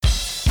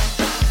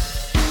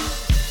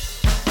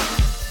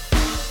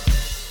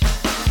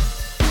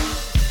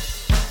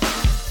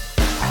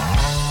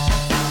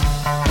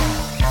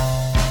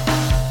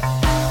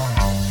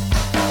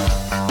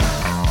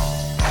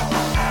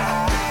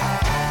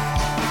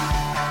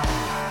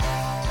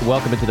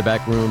Welcome into the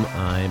back room.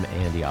 I'm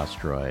Andy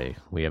Ostroy.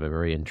 We have a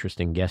very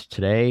interesting guest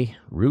today,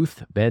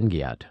 Ruth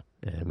Ben-Ghiat,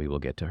 and we will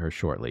get to her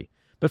shortly.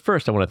 But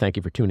first, I want to thank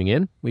you for tuning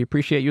in. We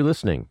appreciate you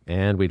listening,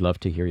 and we'd love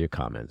to hear your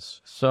comments.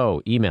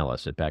 So email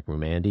us at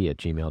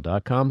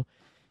backroomandy@gmail.com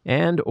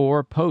and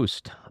or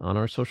post on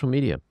our social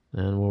media,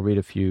 and we'll read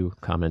a few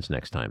comments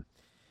next time.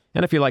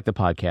 And if you like the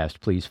podcast,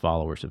 please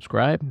follow or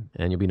subscribe,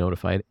 and you'll be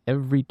notified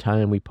every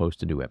time we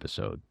post a new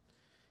episode.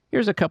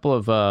 Here's a couple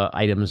of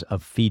items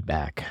of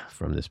feedback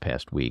from this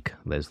past week.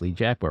 Leslie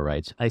Jackbar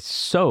writes, I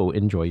so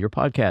enjoy your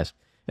podcast,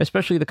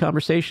 especially the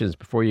conversations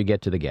before you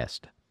get to the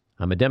guest.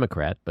 I'm a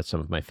Democrat, but some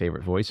of my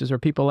favorite voices are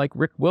people like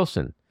Rick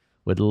Wilson.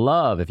 Would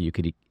love if you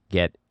could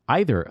get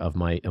either of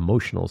my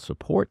emotional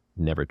support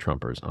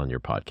never-Trumpers on your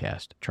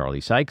podcast,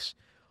 Charlie Sykes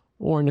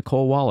or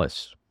Nicole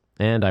Wallace.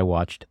 And I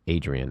watched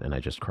Adrian, and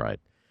I just cried.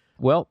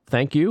 Well,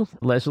 thank you,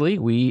 Leslie.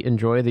 We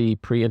enjoy the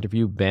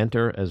pre-interview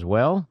banter as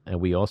well, and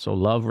we also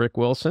love Rick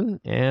Wilson,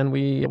 and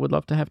we would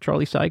love to have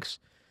Charlie Sykes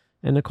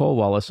and Nicole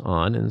Wallace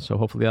on, and so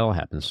hopefully that'll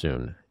happen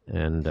soon.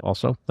 And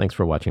also, thanks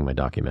for watching my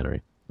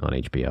documentary on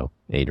HBO,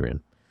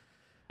 Adrian.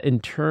 In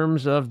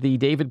terms of the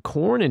David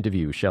Corn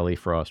interview, Shelley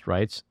Frost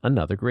writes,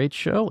 another great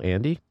show,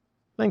 Andy.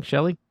 Thanks,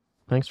 Shelley.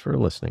 Thanks for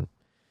listening.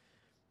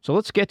 So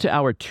let's get to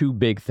our two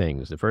big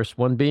things. The first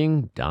one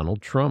being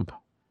Donald Trump.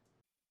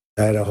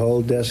 I had a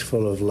whole desk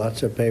full of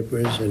lots of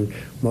papers and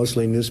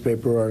mostly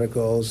newspaper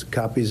articles,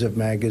 copies of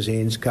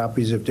magazines,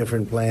 copies of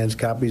different plans,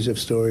 copies of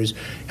stories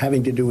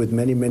having to do with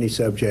many, many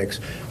subjects.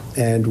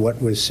 And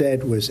what was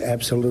said was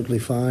absolutely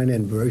fine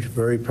and very,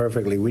 very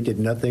perfectly. We did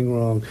nothing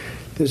wrong.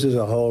 This is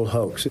a whole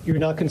hoax. You're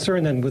not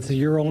concerned then with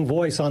your own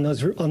voice on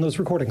those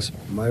recordings?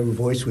 My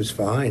voice was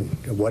fine.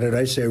 What did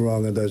I say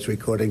wrong on those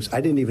recordings?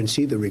 I didn't even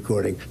see the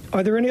recording.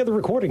 Are there any other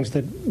recordings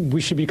that we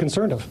should be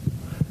concerned of?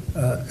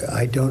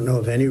 I don't know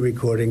of any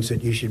recordings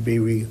that you should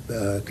be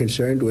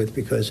concerned with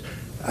because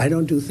I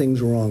don't do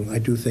things wrong. I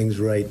do things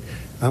right.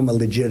 I'm a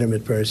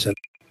legitimate person.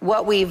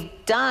 What we've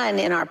done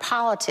in our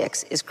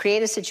politics is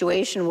create a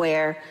situation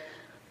where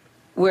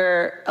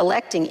we're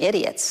electing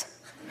idiots.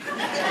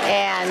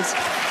 And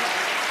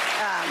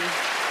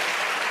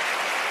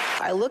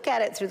I look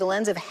at it through the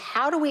lens of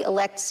how do we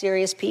elect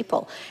serious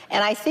people?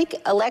 And I think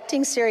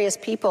electing serious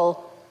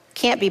people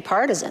can't be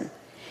partisan.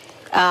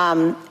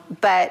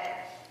 But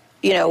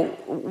you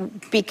know,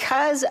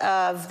 because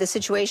of the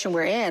situation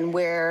we're in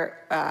where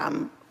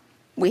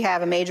we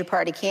have a major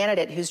party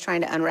candidate who's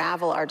trying to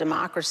unravel our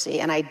democracy,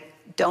 and I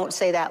don't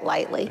say that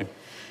lightly,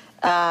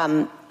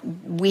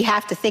 we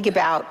have to think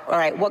about, all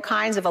right, what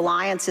kinds of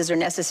alliances are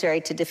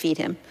necessary to defeat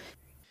him?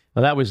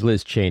 Well, that was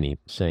Liz Cheney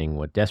saying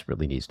what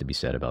desperately needs to be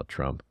said about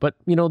Trump. But,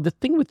 you know, the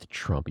thing with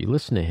Trump, you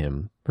listen to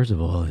him, first of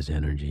all, his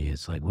energy,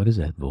 it's like, what is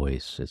that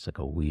voice? It's like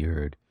a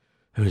weird,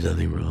 there was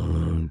nothing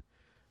wrong.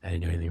 I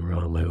didn't do anything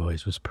wrong. My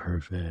voice was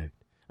perfect.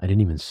 I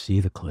didn't even see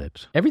the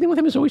clips. Everything with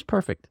him is always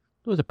perfect.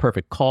 It was a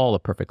perfect call, a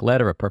perfect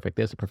letter, a perfect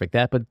this, a perfect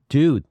that. But,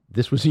 dude,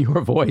 this was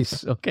your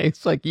voice, okay?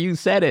 It's like you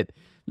said it.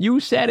 You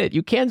said it.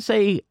 You can't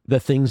say the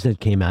things that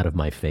came out of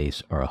my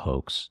face are a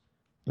hoax.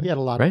 He had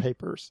a lot of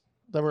papers.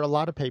 There were a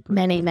lot of papers.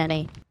 Many,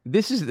 many.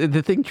 This is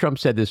the thing Trump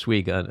said this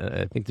week.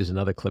 I think there's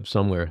another clip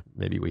somewhere.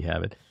 Maybe we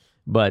have it.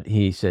 But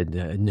he said,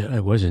 no,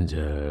 it wasn't.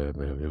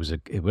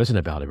 It wasn't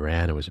about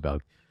Iran. It was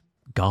about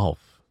golf.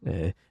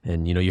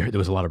 And, you know, you heard, there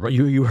was a lot of,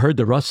 you heard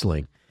the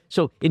rustling.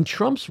 So in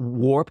Trump's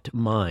warped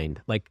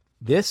mind, like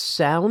this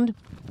sound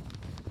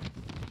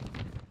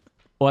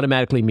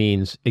automatically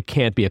means it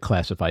can't be a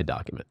classified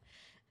document.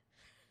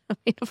 I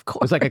mean, of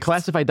course. It's like a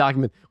classified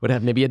document would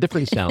have maybe a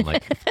different sound,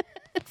 like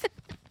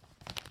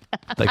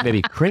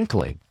maybe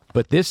crinkling.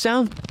 But this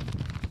sound,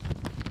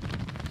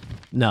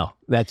 no,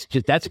 that's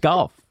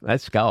golf.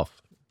 That's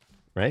golf,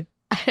 right?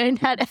 And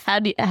how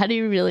do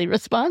you really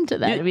respond to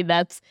that? Yeah. I mean,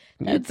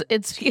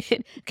 it's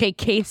okay.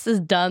 Case is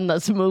done.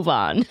 Let's move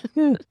on.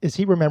 Is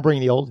he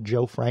remembering the old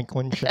Joe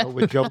Franklin show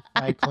with Joe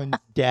Franklin's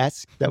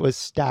desk that was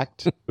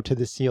stacked to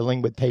the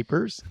ceiling with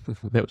papers?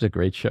 That was a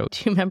great show.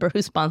 Do you remember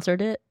who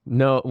sponsored it?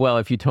 No, well,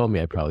 if you told me,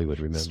 I probably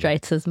would remember.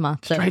 Strites'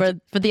 matzo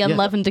for the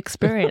unleavened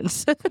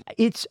experience.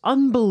 It's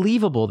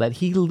unbelievable that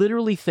he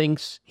literally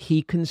thinks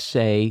he can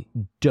say,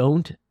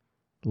 "Don't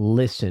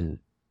listen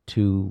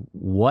to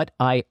what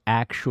I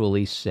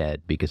actually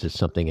said because it's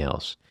something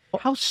else."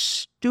 How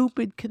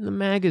stupid can the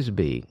MAGAs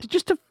be?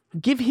 Just to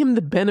give him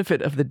the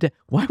benefit of the doubt.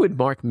 Why would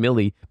Mark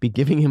Milley be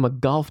giving him a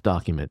golf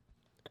document?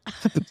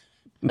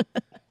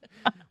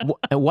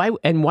 Why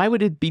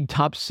would it be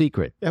top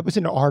secret? That was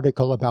an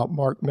article about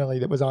Mark Milley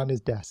that was on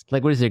his desk.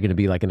 Like, what is there going to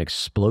be, like an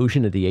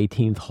explosion at the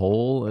 18th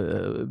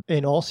hole?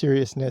 In all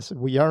seriousness,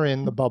 we are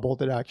in the bubble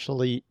that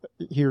actually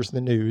hears the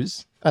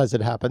news as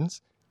it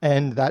happens.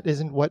 And that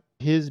isn't what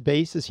his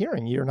base is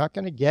hearing. You're not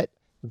going to get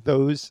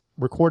those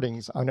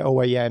recordings on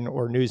OAN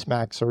or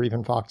Newsmax or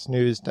even Fox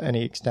News to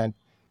any extent.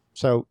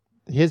 So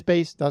his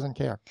base doesn't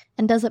care.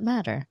 And does it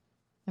matter?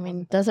 I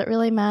mean, does it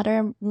really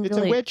matter? It's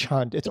a witch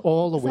hunt. It's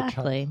all a witch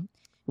hunt. Exactly.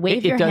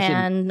 Wave your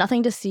hand,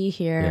 nothing to see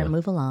here,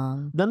 move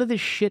along. None of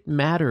this shit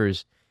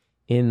matters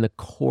in the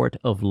court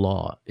of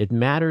law. It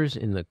matters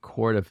in the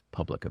court of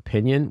public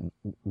opinion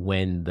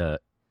when the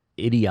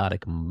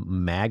idiotic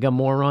MAGA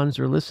morons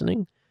are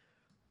listening.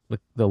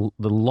 The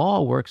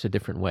law works a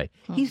different way.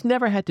 He's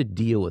never had to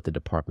deal with the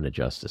Department of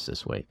Justice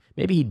this way.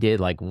 Maybe he did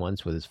like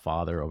once with his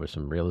father over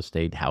some real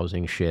estate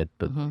housing shit,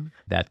 but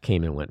that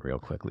came and went real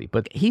quickly.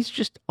 But he's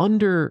just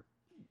under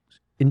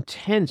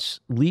intense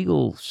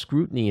legal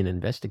scrutiny and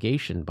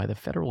investigation by the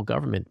federal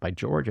government, by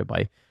Georgia,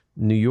 by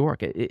New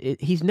York.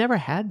 He's never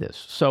had this.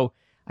 So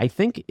I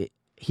think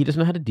he doesn't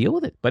know how to deal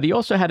with it. But he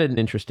also had an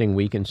interesting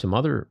week in some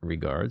other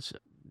regards.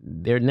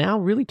 They're now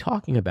really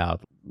talking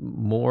about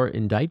more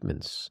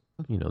indictments,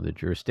 you know, the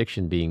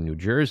jurisdiction being New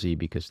Jersey,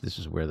 because this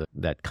is where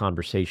that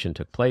conversation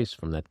took place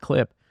from that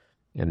clip.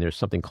 And there's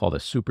something called a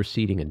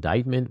superseding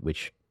indictment,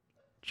 which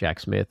Jack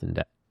Smith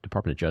and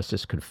Department of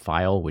Justice could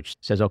file, which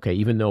says, okay,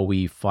 even though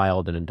we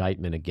filed an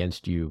indictment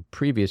against you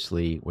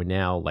previously, we're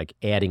now like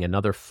adding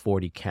another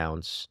 40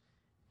 counts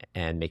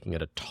and making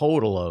it a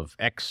total of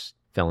X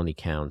felony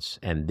counts.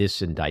 And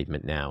this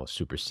indictment now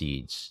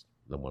supersedes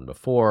the one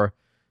before.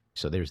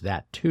 So there's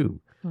that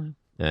too.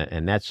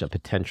 And that's a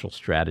potential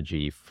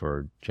strategy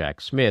for Jack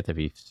Smith if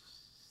he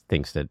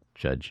thinks that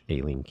Judge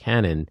Aileen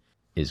Cannon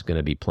is going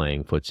to be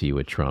playing footsie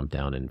with Trump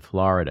down in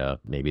Florida.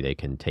 Maybe they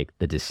can take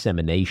the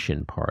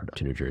dissemination part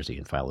to New Jersey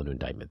and file a new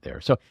indictment there.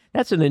 So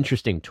that's an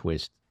interesting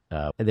twist.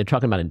 And they're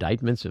talking about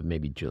indictments of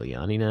maybe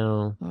Giuliani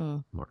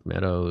now, Mark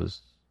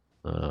Meadows.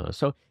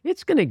 So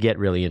it's going to get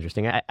really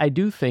interesting. I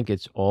do think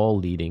it's all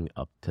leading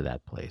up to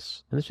that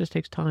place. And it just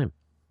takes time.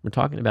 We're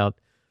talking about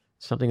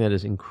something that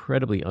is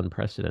incredibly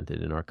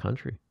unprecedented in our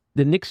country.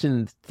 The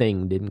Nixon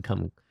thing didn't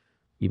come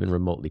even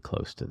remotely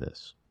close to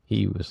this.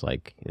 He was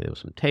like, there was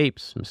some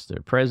tapes,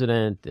 Mr.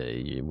 President,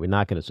 we're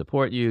not going to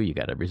support you. You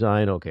got to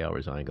resign. Okay, I'll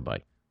resign.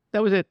 Goodbye.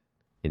 That was it.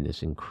 In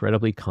this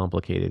incredibly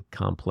complicated,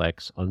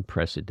 complex,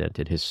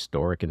 unprecedented,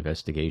 historic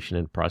investigation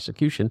and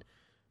prosecution,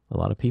 a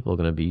lot of people are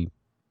going to be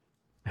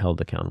held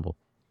accountable.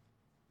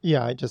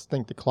 Yeah, I just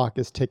think the clock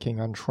is ticking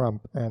on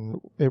Trump,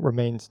 and it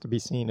remains to be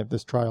seen if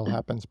this trial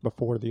happens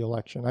before the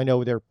election. I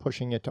know they're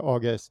pushing it to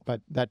August, but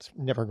that's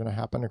never going to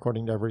happen,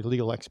 according to every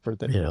legal expert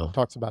that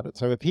talks about it.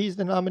 So if he's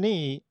the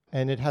nominee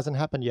and it hasn't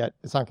happened yet,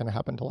 it's not going to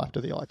happen until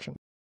after the election.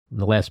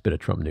 The last bit of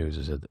Trump news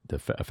is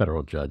that a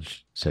federal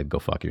judge said, go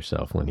fuck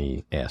yourself, when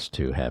he asked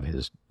to have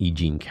his E.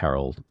 Jean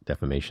Carroll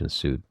defamation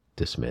suit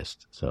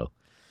dismissed. So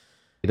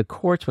the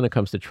courts, when it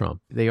comes to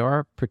Trump, they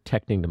are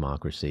protecting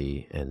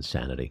democracy and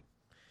sanity.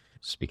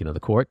 Speaking of the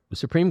court, the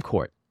Supreme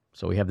Court.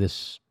 So we have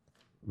this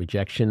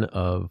rejection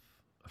of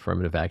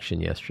affirmative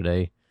action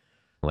yesterday.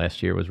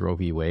 Last year was Roe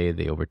v. Wade.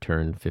 They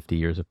overturned 50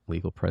 years of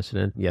legal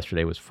precedent.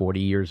 Yesterday was 40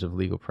 years of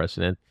legal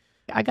precedent.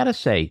 I got to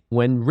say,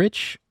 when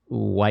rich,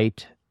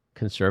 white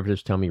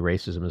conservatives tell me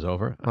racism is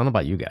over, I don't know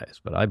about you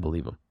guys, but I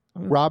believe them.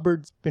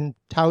 Robert's been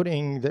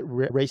touting that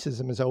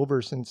racism is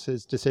over since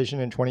his decision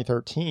in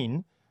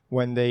 2013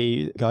 when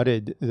they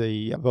gutted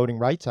the Voting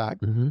Rights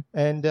Act.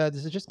 And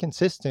this is just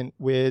consistent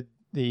with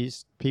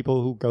these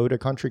people who go to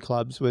country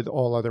clubs with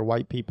all other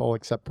white people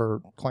except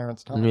for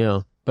Clarence Thomas. Yeah.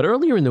 But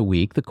earlier in the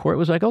week, the court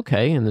was like,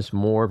 okay, in this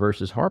Moore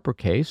versus Harper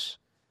case,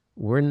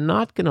 we're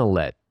not going to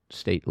let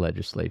state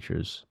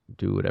legislatures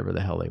do whatever the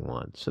hell they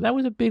want. So that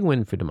was a big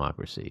win for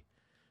democracy.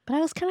 But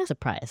I was kind of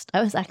surprised.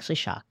 I was actually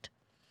shocked.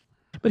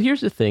 But here's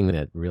the thing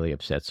that really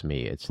upsets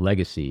me. It's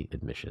legacy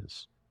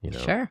admissions, you know.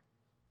 Sure.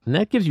 And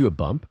that gives you a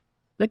bump.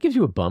 That gives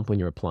you a bump when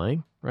you're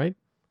applying, right?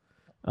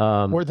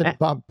 More than a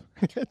bump.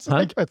 It's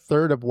like a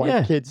third of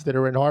white kids that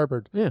are in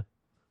Harvard. Yeah.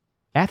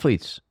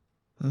 Athletes,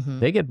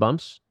 they get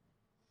bumps.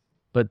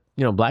 But,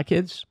 you know, black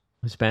kids,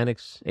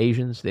 Hispanics,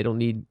 Asians, they don't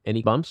need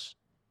any bumps.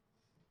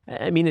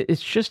 I mean,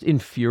 it's just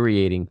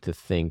infuriating to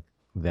think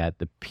that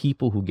the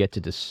people who get to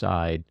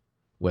decide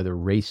whether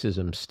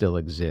racism still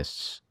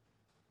exists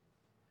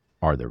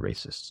are the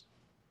racists.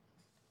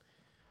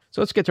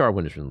 So let's get to our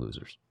winners and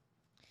losers.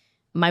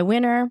 My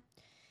winner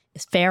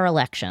is fair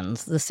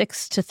elections. The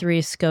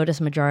 6-3 SCOTUS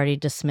majority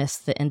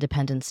dismissed the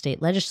independent state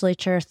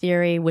legislature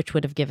theory, which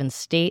would have given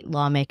state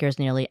lawmakers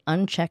nearly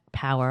unchecked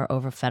power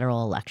over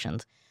federal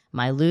elections.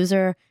 My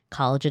loser,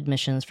 college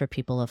admissions for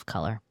people of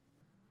color.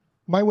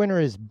 My winner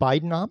is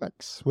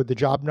Bidenomics, with the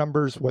job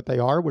numbers what they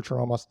are, which are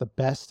almost the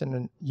best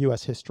in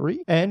U.S.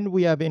 history. And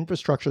we have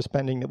infrastructure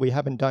spending that we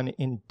haven't done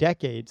in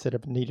decades that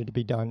have needed to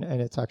be done,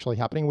 and it's actually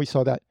happening. We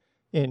saw that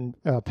in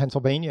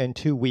Pennsylvania in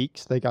 2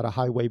 weeks. They got a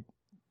highway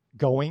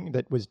going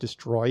that was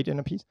destroyed in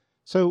a piece.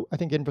 So I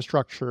think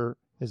infrastructure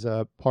is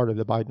a part of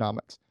the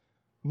Bidenomics.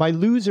 My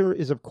loser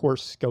is, of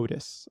course,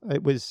 SCOTUS.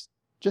 It was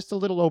just a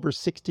little over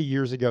 60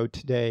 years ago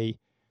today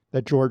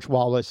that George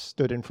Wallace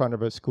stood in front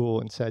of a school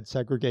and said,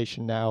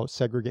 segregation now,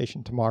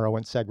 segregation tomorrow,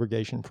 and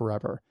segregation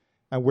forever.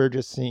 And we're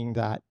just seeing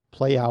that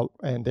play out,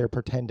 and they're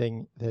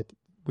pretending that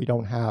we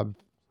don't have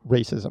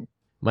racism.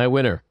 My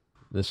winner,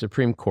 the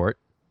Supreme Court,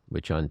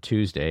 which on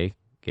Tuesday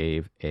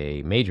gave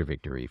a major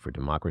victory for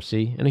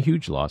democracy and a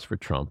huge loss for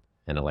Trump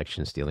and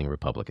election-stealing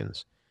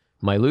Republicans.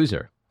 My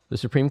loser, the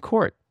Supreme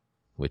Court,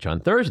 which on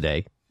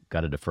Thursday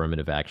got an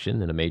affirmative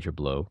action and a major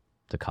blow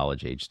to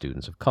college-age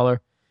students of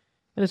color.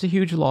 and it's a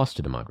huge loss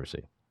to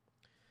democracy.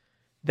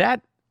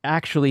 That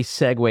actually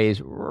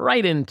segues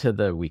right into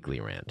the weekly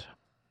rant.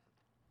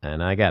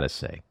 And I gotta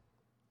say,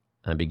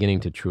 I'm beginning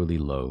to truly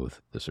loathe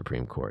the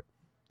Supreme Court.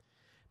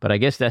 But I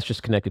guess that's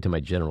just connected to my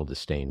general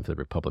disdain for the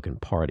Republican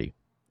Party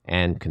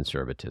and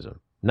conservatism,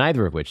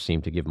 neither of which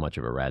seem to give much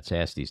of a rat's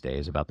ass these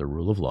days about the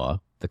rule of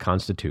law, the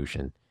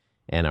Constitution,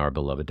 and our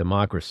beloved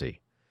democracy.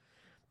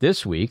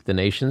 This week, the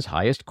nation's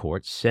highest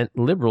court sent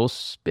liberals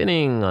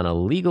spinning on a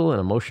legal and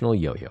emotional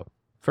yo-yo.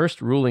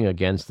 First ruling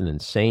against an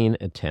insane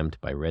attempt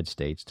by red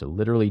states to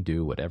literally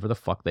do whatever the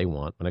fuck they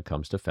want when it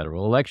comes to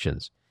federal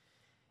elections.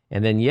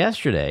 And then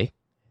yesterday,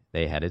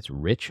 they had its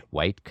rich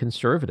white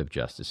conservative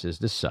justices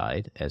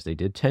decide, as they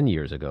did 10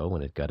 years ago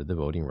when it gutted the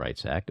Voting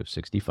Rights Act of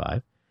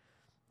 65,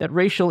 that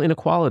racial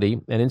inequality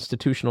and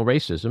institutional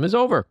racism is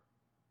over.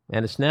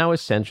 And it's now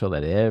essential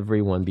that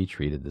everyone be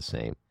treated the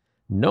same.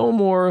 No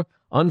more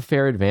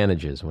unfair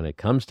advantages when it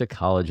comes to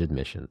college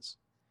admissions.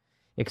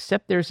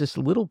 Except there's this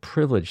little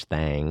privilege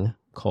thing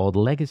called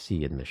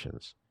legacy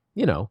admissions.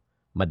 You know,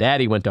 my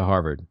daddy went to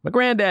Harvard, my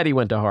granddaddy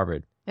went to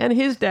Harvard, and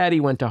his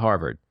daddy went to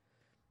Harvard.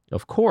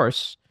 Of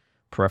course,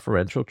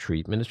 preferential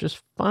treatment is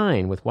just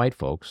fine with white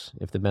folks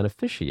if the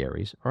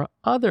beneficiaries are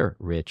other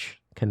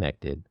rich,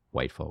 connected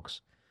white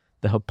folks.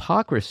 The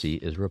hypocrisy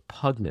is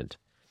repugnant.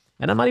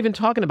 And I'm not even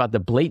talking about the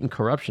blatant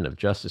corruption of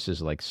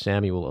justices like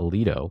Samuel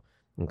Alito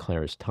and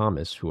Clarence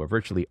Thomas, who are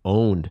virtually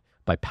owned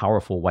by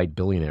powerful white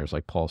billionaires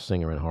like Paul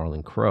Singer and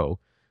Harlan Crow,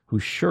 who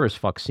sure as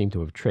fuck seem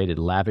to have traded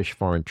lavish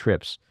foreign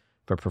trips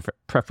for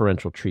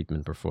preferential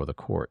treatment before the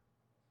court.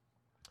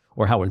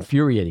 Or how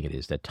infuriating it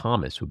is that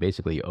Thomas, who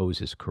basically owes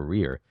his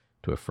career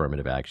to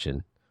affirmative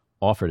action,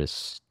 offered a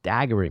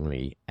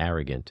staggeringly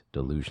arrogant,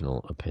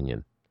 delusional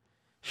opinion.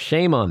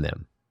 Shame on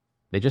them.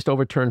 They just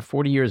overturned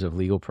 40 years of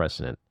legal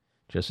precedent,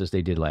 just as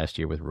they did last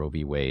year with Roe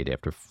v. Wade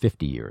after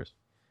 50 years.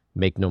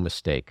 Make no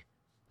mistake,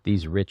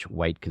 these rich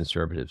white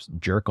conservatives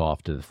jerk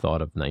off to the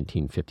thought of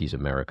 1950s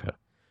America,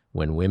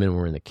 when women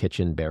were in the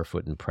kitchen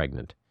barefoot and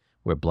pregnant,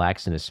 where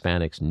blacks and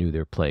Hispanics knew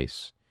their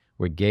place,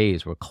 where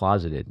gays were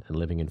closeted and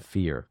living in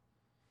fear,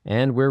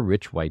 and where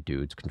rich white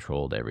dudes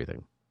controlled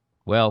everything.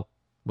 Well,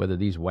 whether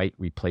these white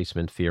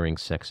replacement-fearing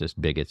sexist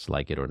bigots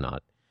like it or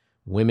not,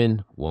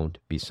 women won't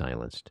be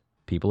silenced.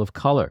 People of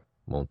color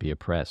won't be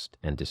oppressed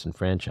and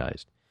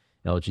disenfranchised.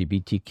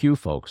 LGBTQ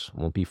folks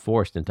won't be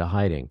forced into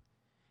hiding.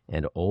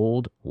 And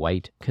old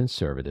white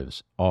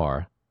conservatives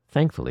are,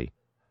 thankfully,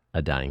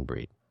 a dying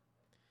breed.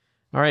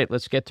 All right,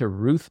 let's get to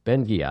Ruth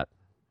Ben-Ghiat.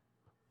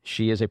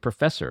 She is a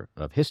professor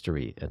of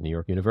history at New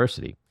York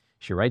University.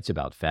 She writes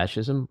about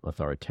fascism,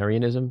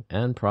 authoritarianism,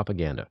 and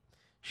propaganda.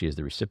 She is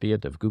the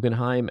recipient of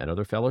Guggenheim and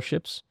other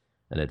fellowships,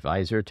 an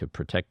advisor to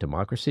Protect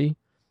Democracy,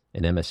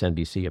 an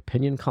MSNBC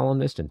opinion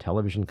columnist and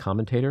television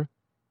commentator,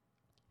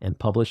 and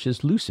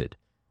publishes Lucid,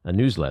 a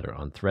newsletter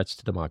on threats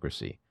to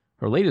democracy.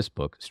 Her latest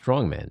book,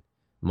 Strongmen,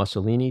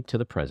 Mussolini to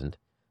the Present,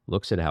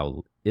 looks at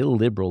how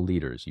illiberal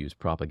leaders use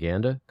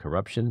propaganda,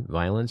 corruption,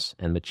 violence,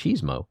 and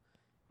machismo,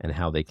 and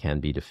how they can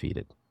be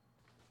defeated.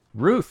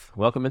 Ruth,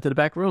 welcome into the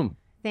back room.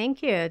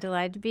 Thank you.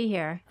 Delighted to be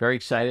here. Very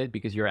excited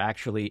because you're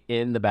actually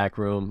in the back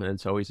room, and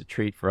it's always a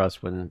treat for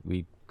us when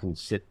we can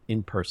sit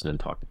in person and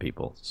talk to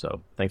people.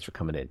 So thanks for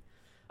coming in.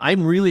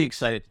 I'm really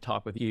excited to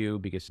talk with you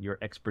because your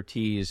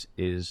expertise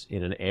is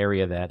in an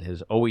area that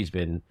has always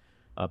been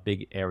a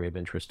big area of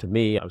interest to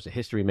me. I was a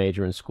history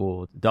major in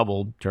school,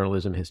 double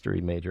journalism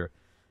history major,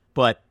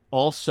 but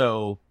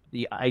also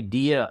the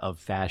idea of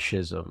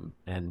fascism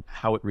and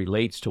how it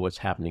relates to what's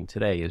happening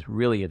today is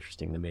really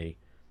interesting to me.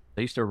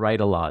 I used to write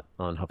a lot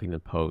on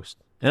Huffington Post,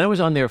 and I was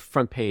on their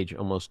front page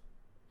almost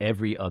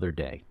every other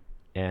day.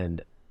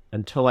 And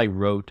until I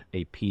wrote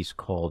a piece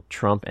called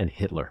Trump and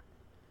Hitler,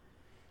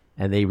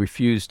 and they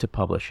refused to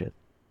publish it.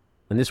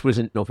 And this was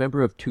in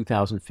November of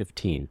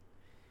 2015.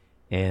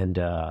 And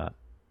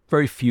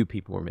very few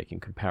people were making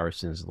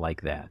comparisons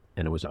like that.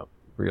 And it was a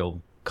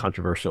real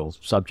controversial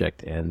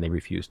subject, and they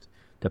refused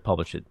to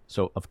publish it.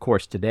 So, of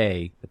course,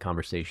 today, the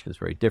conversation is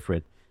very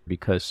different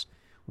because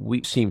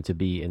we seem to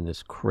be in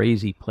this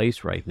crazy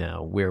place right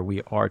now where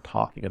we are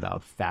talking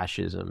about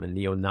fascism and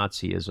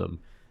neo-Nazism,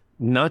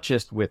 not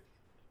just with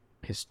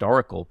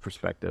historical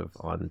perspective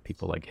on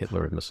people like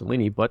Hitler and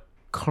Mussolini, but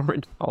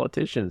current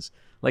politicians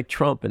like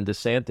Trump and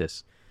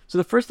DeSantis. So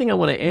the first thing I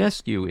want to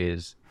ask you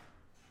is,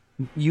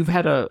 you've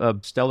had a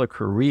stellar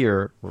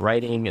career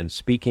writing and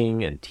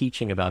speaking and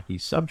teaching about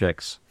these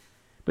subjects,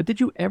 but did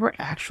you ever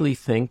actually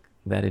think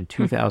that in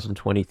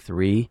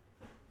 2023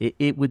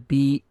 it would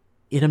be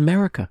in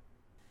America?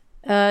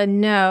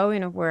 No,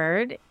 in a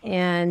word.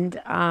 And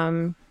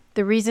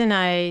the reason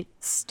I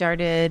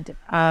started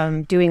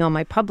doing all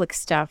my public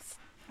stuff,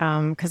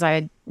 because I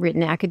had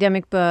written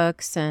academic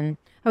books and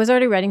I was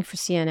already writing for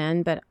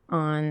CNN, but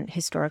on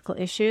historical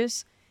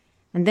issues.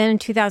 And then in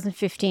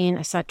 2015,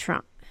 I saw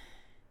Trump.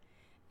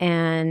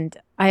 And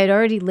I had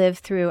already lived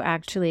through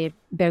actually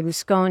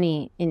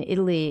Berlusconi in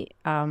Italy.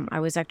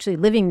 I was actually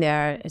living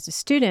there as a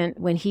student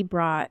when he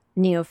brought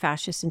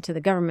neo-fascists into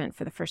the government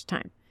for the first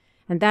time.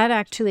 And that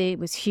actually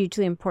was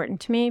hugely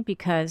important to me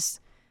because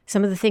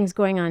Some of the things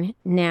going on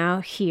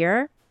now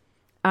here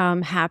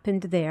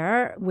happened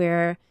there,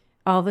 where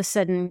all of a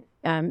sudden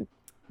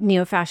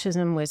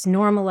neo-fascism was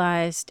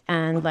normalized,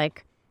 and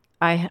like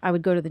I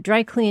would go to the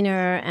dry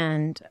cleaner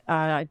and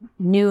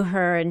knew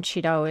her, and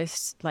she'd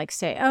always like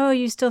say, "Oh,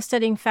 you still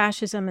studying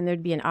fascism?" And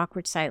there'd be an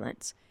awkward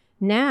silence.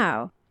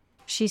 Now,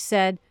 she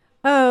said,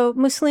 "Oh,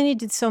 Mussolini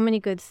did so many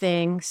good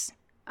things.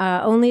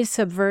 Only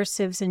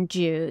subversives and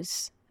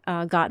Jews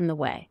got in the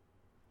way."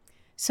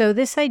 So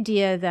this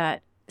idea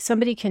that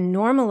somebody can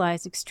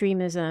normalize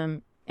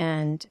extremism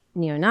and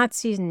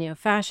neo-Nazis and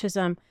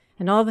neo-fascism,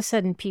 and all of a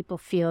sudden people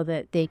feel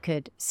that they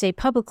could say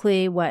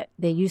publicly what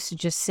they used to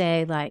just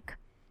say like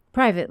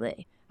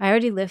privately. I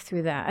already lived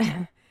through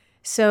that.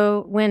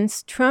 So when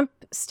Trump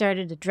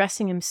started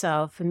addressing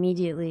himself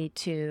immediately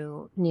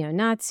to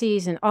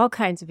neo-Nazis and all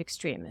kinds of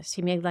extremists,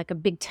 he made like a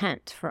big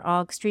tent for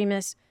all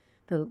extremists,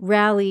 the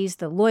rallies,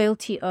 the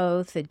loyalty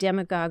oath, the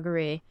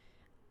demagoguery.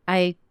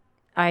 I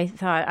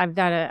thought I've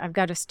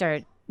got to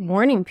start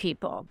warning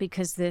people,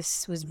 because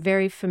this was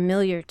very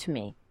familiar to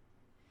me.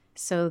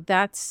 So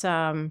that's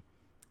how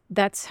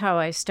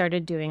I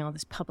started doing all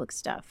this public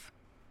stuff.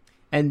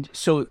 And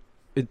so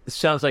it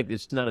sounds like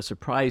it's not a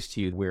surprise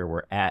to you where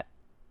we're at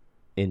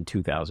in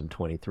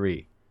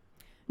 2023.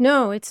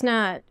 No, it's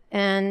not.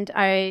 And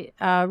I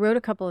wrote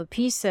a couple of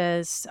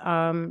pieces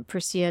for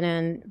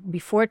CNN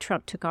before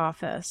Trump took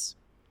office,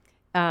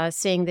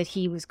 saying that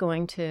he was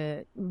going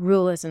to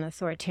rule as an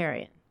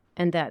authoritarian,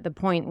 and that the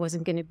point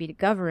wasn't going to be to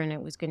govern,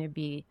 it was going to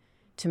be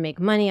to make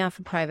money off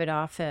of private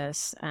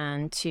office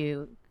and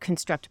to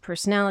construct a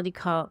personality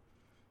cult.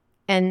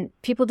 And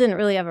people didn't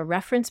really have a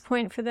reference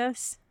point for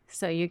this.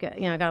 So I got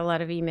a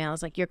lot of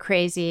emails like, "You're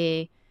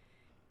crazy."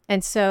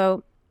 And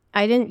so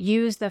I didn't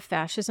use the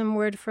fascism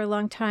word for a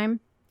long time,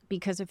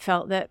 because it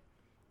felt that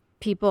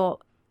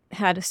people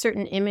had a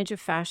certain image of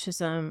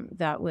fascism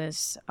that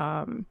was,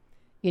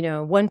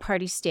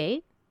 one-party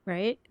state,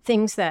 right?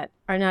 Things that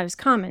are not as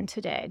common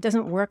today. It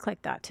doesn't work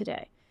like that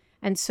today.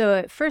 And so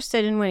at first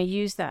I didn't want to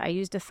use that. I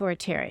used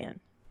authoritarian,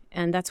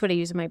 and that's what I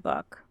use in my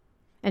book.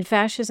 And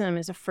fascism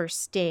is a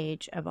first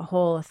stage of a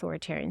whole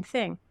authoritarian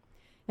thing.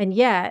 And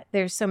yet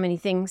there's so many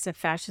things of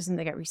fascism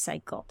that get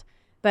recycled.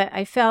 But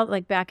I felt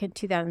like back in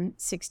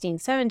 2016,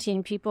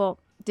 17, people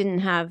didn't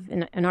have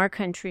in our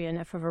country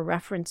enough of a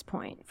reference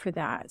point for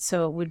that.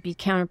 So it would be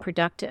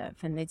counterproductive.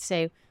 And they'd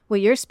say, "Well,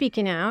 you're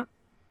speaking out.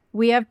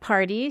 We have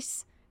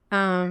parties.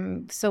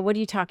 So what are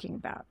you talking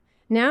about?"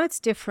 Now it's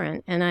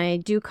different. And I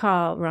do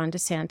call Ron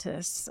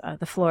DeSantis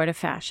the Florida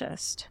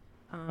fascist,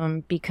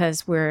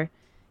 because we're,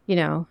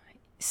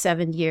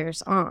 7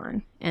 years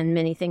on and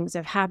many things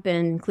have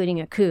happened, including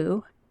a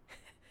coup.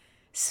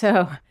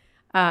 So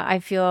I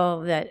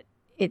feel that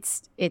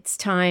it's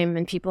time,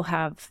 and people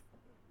have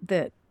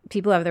the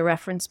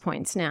reference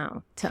points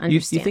now to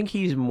understand. You think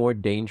he's more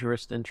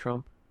dangerous than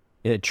Trump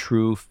in a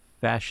true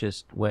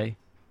fascist way?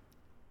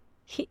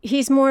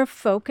 He's more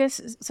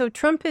focused. So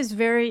Trump is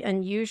very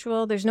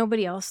unusual. There's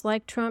nobody else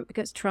like Trump,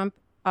 because Trump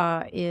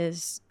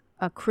is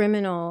a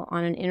criminal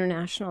on an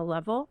international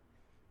level.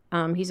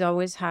 He's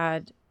always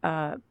had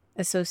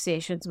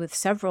associations with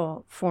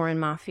several foreign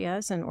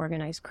mafias and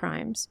organized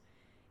crimes.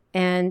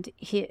 And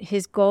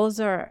his goals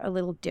are a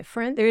little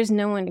different. There's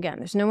no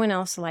one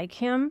else like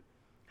him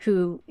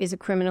who is a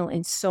criminal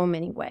in so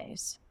many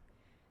ways.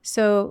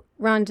 So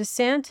Ron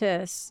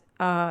DeSantis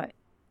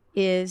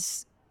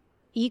is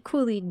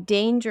equally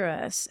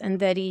dangerous, and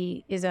that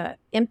he is an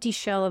empty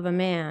shell of a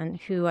man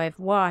who I've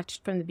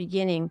watched from the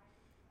beginning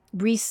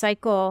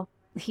recycle.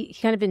 He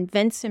kind of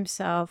invents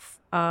himself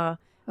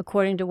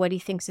according to what he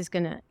thinks is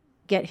going to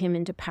get him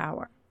into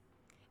power.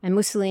 And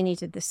Mussolini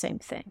did the same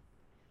thing.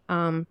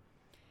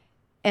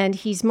 And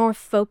he's more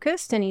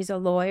focused, and he's a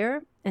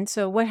lawyer. And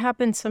so what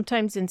happens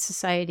sometimes in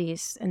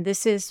societies, and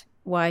this is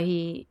why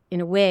he,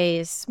 in a way,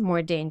 is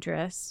more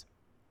dangerous,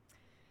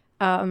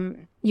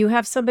 you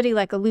have somebody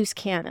like a loose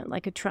cannon,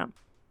 like a Trump,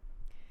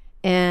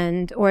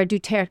 or a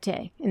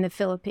Duterte in the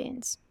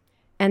Philippines.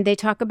 And they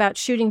talk about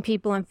shooting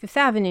people on Fifth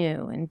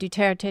Avenue. And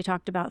Duterte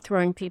talked about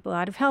throwing people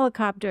out of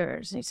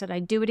helicopters. And he said,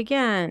 "I'd do it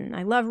again.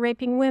 I love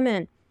raping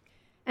women."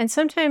 And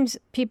sometimes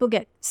people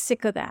get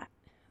sick of that,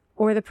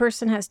 or the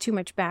person has too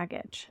much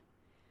baggage.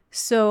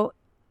 So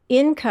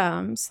in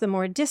comes the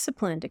more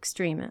disciplined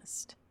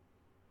extremist,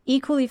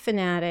 equally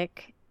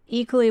fanatic,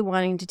 equally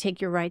wanting to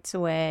take your rights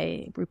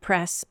away,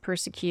 repress,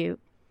 persecute.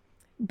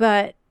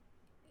 But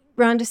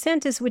Ron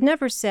DeSantis would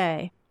never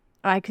say,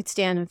 "I could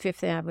stand on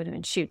Fifth Avenue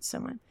and shoot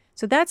someone."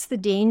 So that's the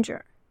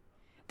danger,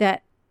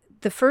 that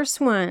the first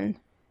one,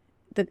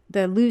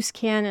 the loose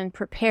cannon,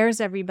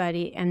 prepares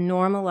everybody and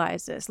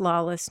normalizes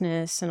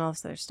lawlessness and all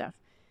this other stuff.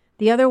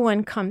 The other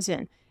one comes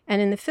in.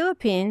 And in the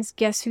Philippines,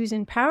 guess who's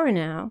in power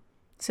now?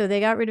 So they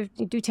got rid of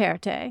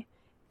Duterte,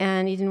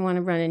 and he didn't want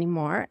to run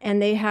anymore.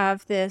 And they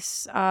have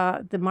this,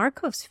 the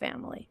Marcos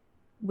family,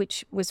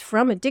 which was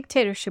from a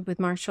dictatorship with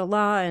martial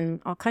law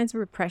and all kinds of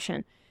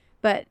repression.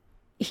 But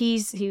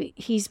he's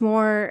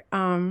more,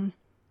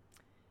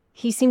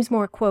 he seems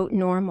more, quote,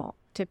 normal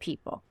to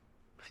people.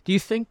 Do you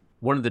think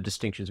one of the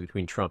distinctions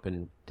between Trump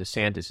and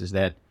DeSantis is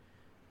that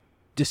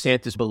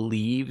DeSantis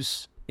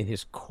believes in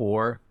his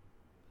core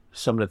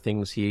some of the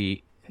things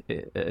he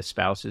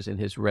espouses in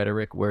his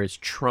rhetoric, whereas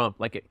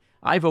Trump,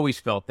 I've always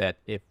felt that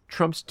if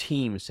Trump's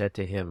team said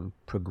to him,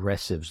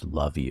 progressives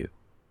love you,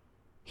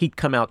 he'd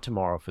come out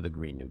tomorrow for the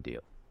Green New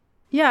Deal.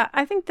 Yeah,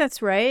 I think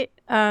that's right.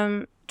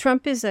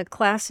 Trump is a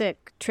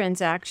classic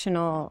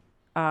transactional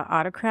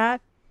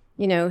autocrat.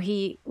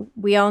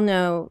 We all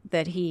know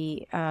that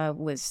he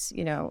was,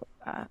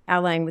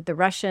 allying with the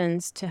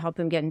Russians to help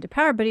him get into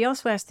power, but he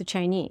also asked the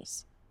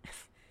Chinese.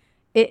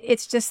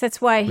 It's just,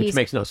 that's why Which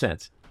makes no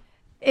sense.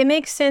 It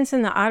makes sense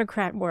in the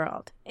autocrat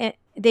world.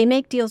 They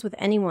make deals with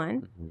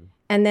anyone. Mm-hmm.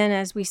 And then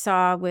as we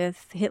saw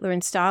with Hitler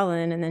and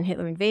Stalin, and then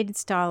Hitler invaded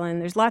Stalin,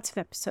 there's lots of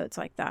episodes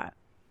like that.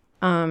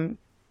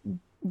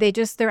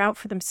 They're out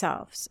for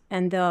themselves,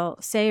 and they'll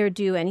say or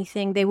do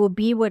anything. They will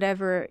be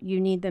whatever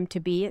you need them to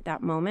be at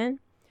that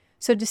moment.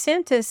 So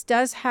DeSantis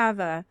does have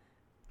a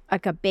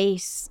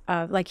base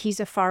of,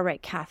 he's a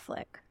far-right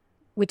Catholic,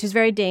 which is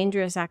very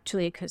dangerous,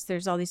 actually, because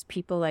there's all these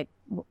people like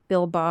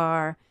Bill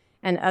Barr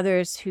and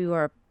others who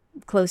are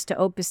close to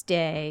Opus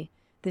Dei,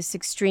 this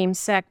extreme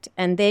sect,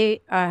 and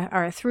they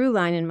are a through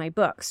line in my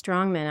book,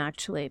 Strongmen,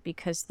 actually,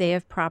 because they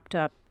have propped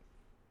up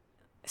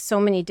so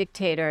many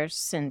dictators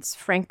since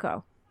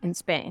Franco in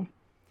Spain.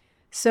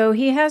 So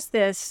he has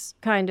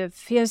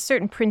he has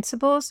certain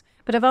principles,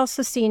 but I've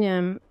also seen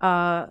him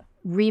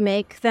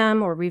remake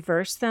them or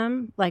reverse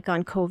them, like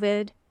on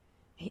COVID.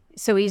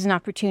 So he's an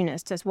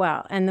opportunist as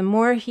well. And the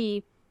more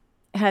he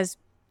has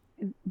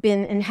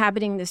been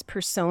inhabiting this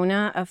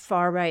persona of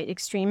far-right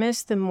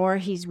extremists, the more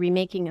he's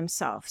remaking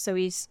himself. So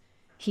he's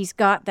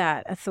got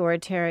that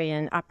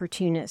authoritarian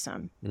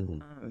opportunism.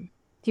 Mm-hmm.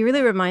 He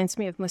really reminds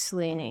me of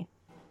Mussolini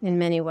in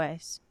many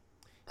ways.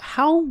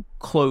 How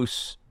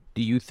close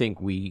do you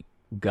think we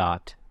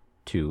got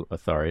to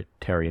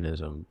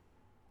authoritarianism?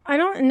 I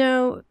don't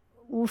know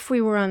if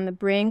we were on the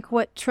brink.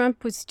 What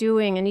Trump was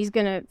doing, and he's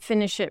going to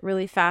finish it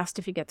really fast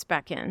if he gets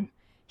back in,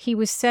 he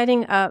was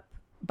setting up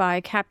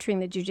by capturing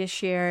the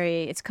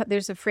judiciary.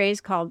 There's a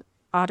phrase called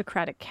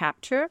autocratic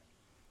capture,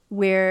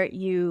 where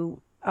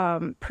you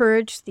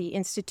purge the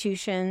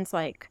institutions,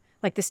 like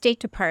the State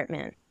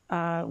Department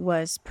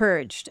was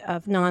purged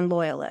of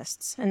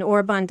non-loyalists, and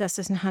Orban does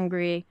this in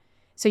Hungary.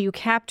 So you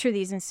capture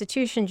these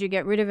institutions, you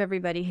get rid of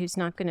everybody who's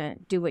not going to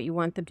do what you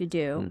want them to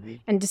do. Mm-hmm.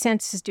 And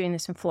DeSantis is doing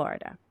this in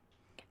Florida.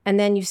 And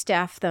then you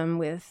staff them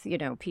with,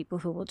 people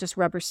who will just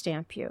rubber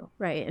stamp you,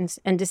 right?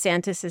 And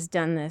DeSantis has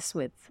done this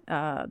with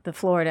the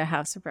Florida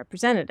House of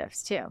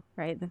Representatives too,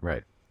 right?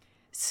 Right.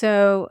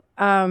 So,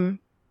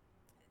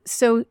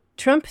 so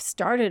Trump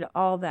started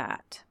all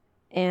that,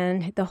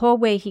 and the whole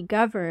way he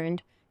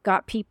governed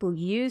got people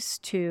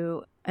used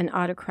to an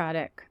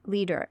autocratic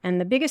leader. And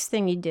the biggest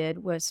thing he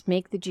did was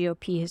make the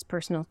GOP his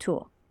personal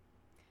tool,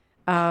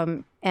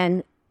 and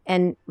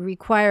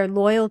require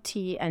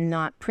loyalty and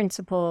not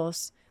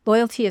principles.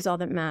 Loyalty is all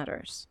that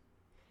matters.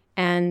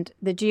 And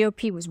the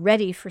GOP was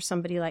ready for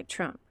somebody like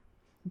Trump.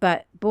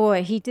 But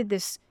boy, he did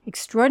this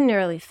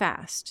extraordinarily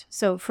fast.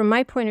 So from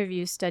my point of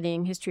view,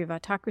 studying history of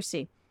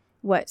autocracy,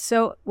 what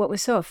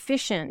was so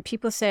efficient,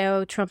 people say,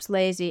 oh, Trump's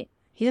lazy.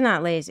 He's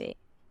not lazy.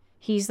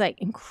 He's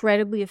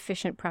incredibly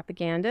efficient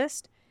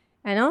propagandist.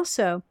 And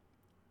also,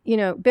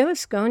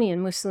 Berlusconi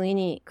and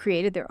Mussolini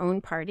created their own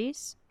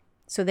parties.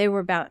 So they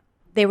were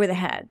the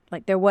head.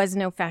 There was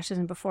no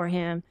fascism before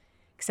him,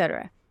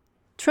 etc.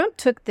 Trump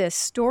took this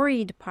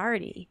storied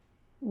party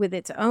with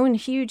its own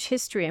huge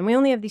history, and we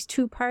only have these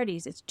two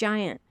parties. It's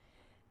giant.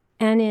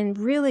 And in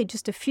really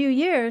just a few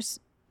years,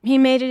 he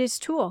made it his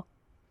tool.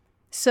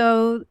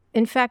 So,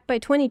 in fact, by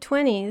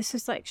 2020, this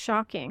is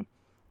shocking.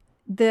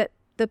 The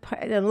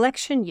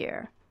election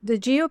year, the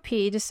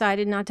GOP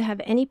decided not to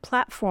have any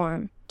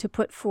platform to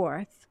put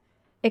forth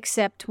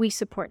except we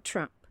support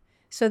Trump.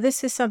 So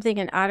this is something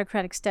in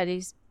autocratic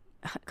studies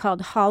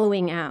called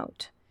hollowing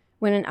out.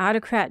 When an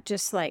autocrat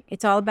just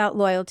it's all about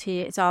loyalty,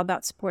 it's all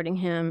about supporting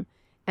him,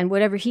 and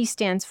whatever he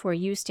stands for,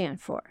 you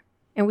stand for.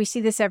 And we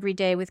see this every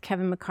day with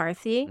Kevin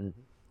McCarthy. Mm-hmm.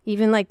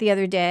 Even the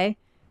other day,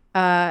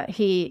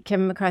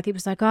 Kevin McCarthy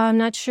was oh, I'm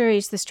not sure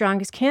he's the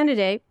strongest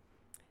candidate.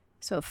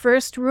 So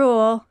first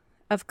rule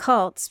of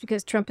cults,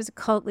 because Trump is a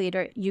cult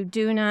leader, you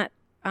do not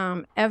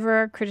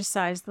ever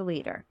criticize the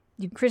leader.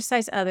 You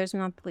criticize others,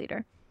 not the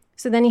leader.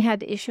 So then he had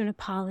to issue an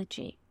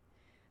apology.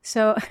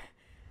 So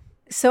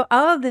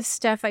all of this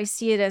stuff, I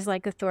see it as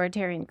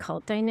authoritarian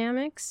cult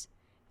dynamics.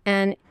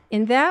 And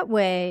in that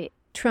way,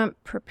 Trump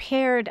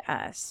prepared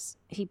us.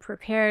 He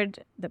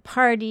prepared the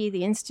party,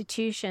 the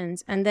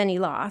institutions, and then he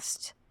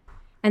lost.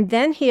 And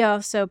then he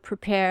also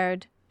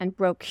prepared and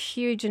broke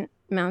huge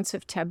amounts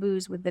of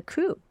taboos with the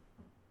coup.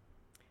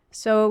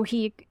 So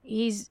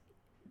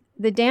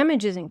the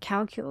damage is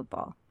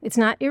incalculable. It's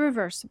not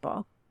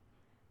irreversible,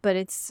 but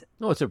it's...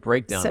 No, it's a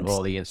breakdown of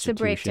all the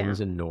institutions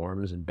and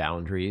norms and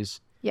boundaries.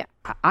 Yeah.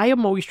 I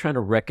am always trying to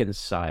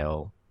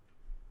reconcile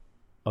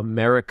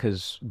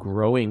America's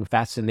growing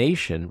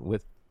fascination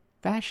with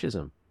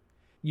fascism.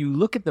 You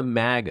look at the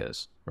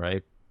MAGAs,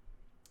 right?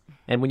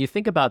 And when you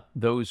think about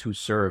those who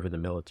serve in the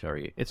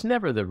military, it's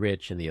never the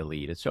rich and the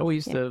elite. It's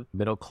always the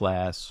middle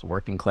class,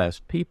 working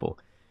class people.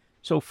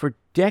 So for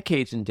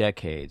decades and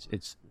decades,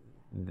 it's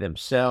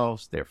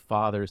themselves, their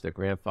fathers, their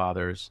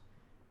grandfathers,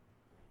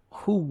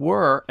 who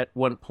were at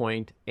one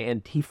point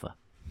Antifa,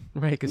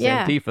 right? Because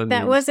Antifa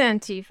that was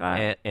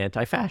Antifa.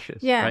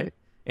 Anti-fascist, right?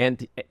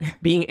 And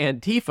being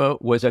Antifa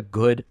was a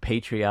good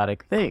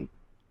patriotic thing.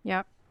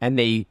 Yep. And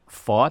they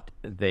fought,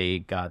 they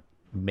got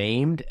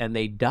maimed, and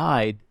they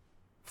died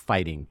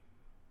fighting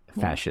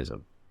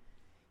fascism.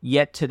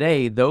 Yet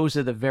today, those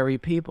are the very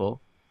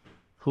people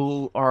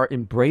who are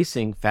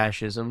embracing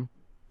fascism.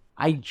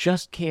 I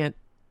just can't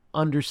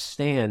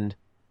understand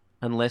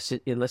unless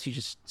you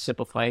just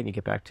simplify it and you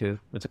get back to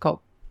it's a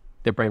cult.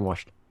 They're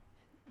brainwashed.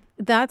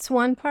 That's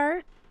one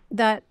part,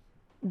 that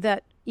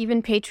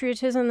even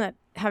patriotism, that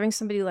having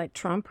somebody like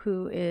Trump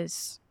who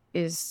is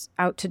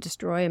out to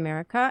destroy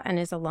America and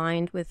is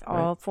aligned with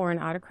all foreign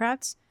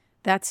autocrats,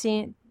 that's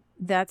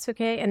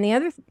okay. And the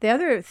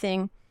other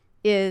thing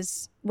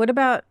is, what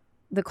about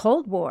the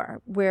Cold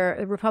War, where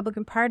the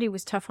Republican Party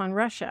was tough on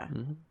Russia,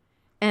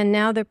 and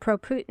now they're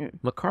pro-Putin?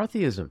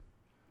 McCarthyism.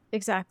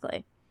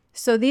 Exactly.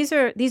 So these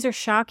are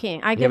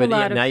shocking. I get a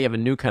lot of. Now you have a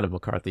new kind of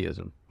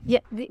McCarthyism.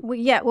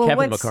 Well,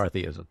 Kevin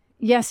McCarthyism.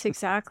 Yes,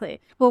 exactly.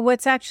 Well,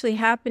 what's actually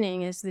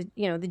happening is that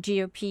the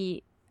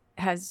GOP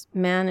has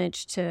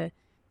managed to.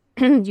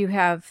 You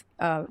have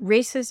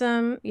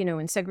racism,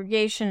 and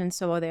segregation, and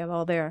so they have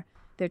all they're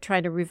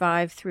trying to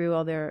revive through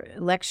all their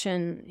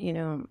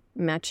election,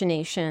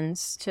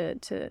 machinations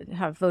to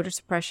have voter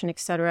suppression,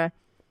 etc.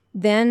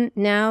 Then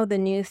now the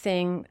new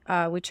thing,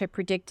 which I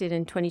predicted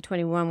in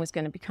 2021 was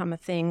going to become a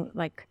thing,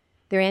 like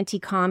they're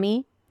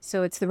anti-commie,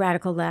 so it's the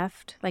radical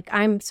left. Like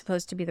I'm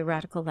supposed to be the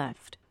radical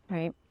left,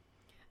 right?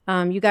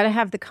 You got to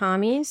have the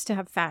commies to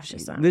have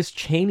fascism. Liz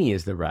Cheney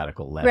is the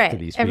radical left to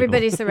these people.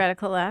 Everybody's the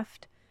radical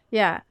left.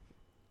 Yeah.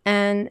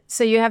 And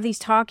so you have these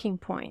talking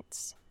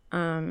points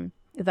and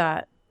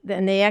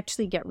they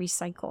actually get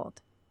recycled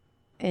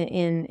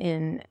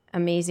in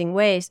amazing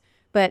ways.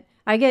 But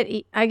I get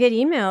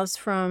emails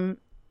from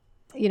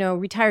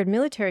retired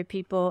military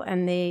people,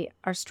 and they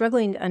are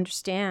struggling to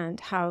understand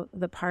how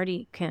the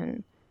party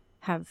can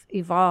have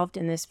evolved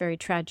in this very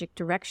tragic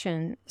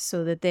direction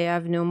so that they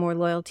have no more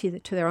loyalty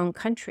to their own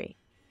country.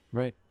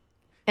 Right.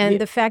 And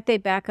the fact they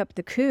back up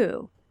the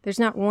coup, there's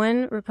not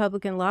one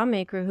Republican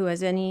lawmaker who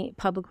has any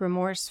public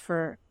remorse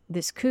for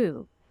this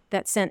coup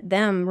that sent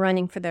them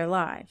running for their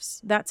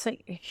lives. That's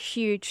like a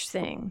huge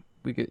thing.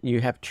 You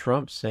have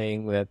Trump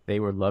saying that they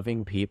were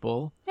loving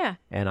people. Yeah.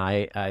 And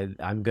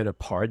I'm going to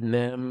pardon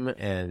them.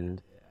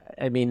 And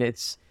I mean,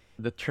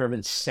 the term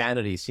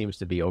insanity seems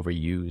to be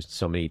overused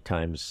so many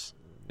times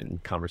in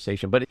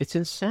conversation, but it's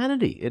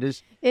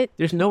insanity.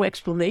 There's no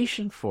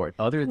explanation for it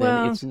other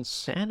than it's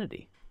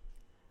insanity.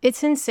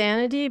 It's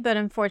insanity, but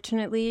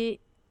unfortunately,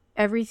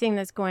 everything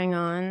that's going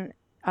on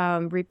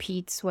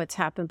repeats what's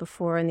happened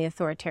before in the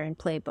authoritarian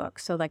playbook.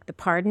 So like the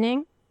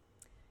pardoning,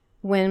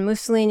 when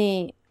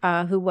Mussolini,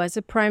 who was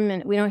a prime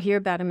minister, we don't hear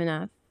about him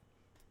enough.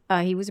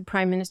 He was a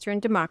prime minister in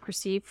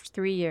democracy for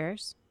 3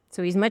 years.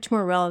 So he's much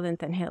more relevant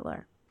than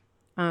Hitler.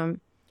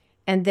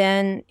 And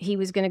then he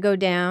was going to go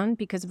down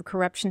because of a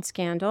corruption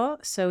scandal.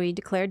 So he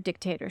declared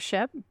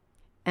dictatorship.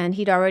 And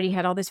he'd already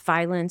had all this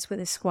violence with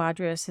his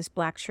squadrons, his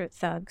black shirt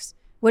thugs.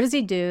 What does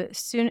he do? As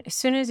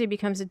soon as he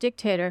becomes a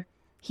dictator,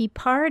 he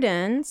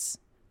pardons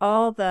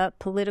all the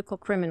political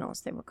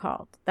criminals, they were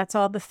called. That's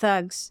all the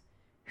thugs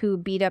who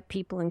beat up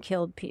people and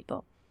killed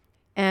people.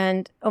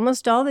 And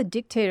almost all the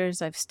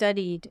dictators I've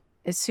studied,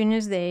 as soon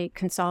as they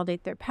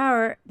consolidate their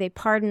power, they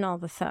pardon all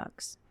the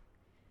thugs.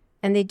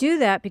 And they do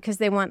that because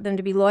they want them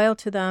to be loyal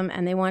to them,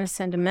 and they want to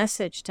send a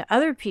message to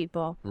other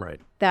people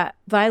that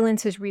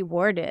violence is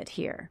rewarded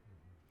here.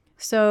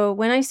 So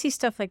when I see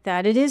stuff like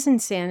that, it is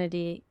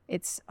insanity.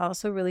 It's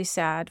also really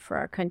sad for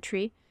our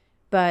country,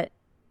 but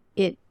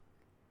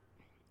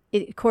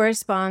it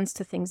corresponds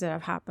to things that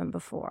have happened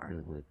before.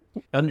 Mm-hmm.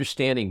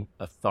 Understanding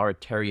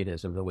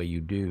authoritarianism the way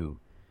you do,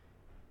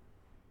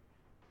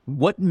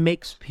 what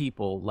makes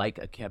people like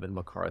a Kevin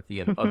McCarthy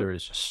and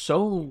others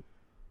so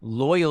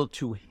loyal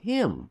to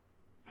him,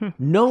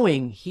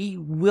 knowing he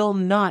will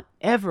not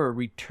ever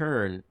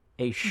return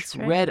a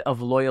shred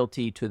of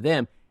loyalty to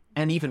them,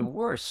 and even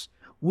worse,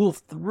 will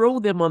throw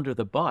them under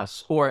the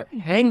bus or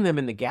hang them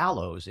in the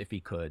gallows if he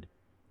could,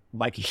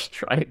 like he's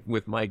tried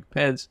with Mike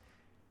Pence,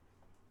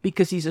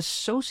 because he's a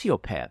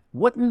sociopath.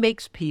 What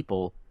makes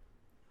people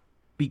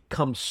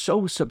become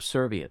so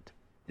subservient?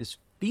 This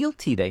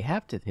fealty they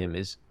have to him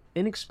is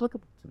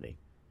inexplicable to me,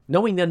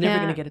 knowing they're never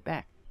going to get it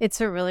back.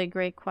 It's a really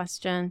great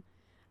question.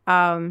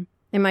 In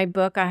my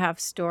book, I have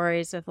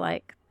stories of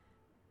like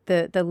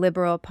the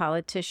liberal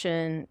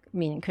politician,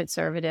 meaning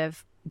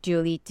conservative,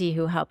 Giolitti,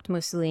 who helped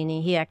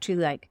Mussolini. He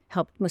actually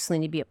helped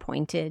Mussolini be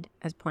appointed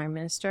as prime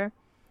minister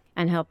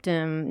and helped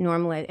him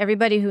normalize.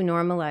 Everybody who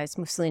normalized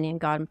Mussolini and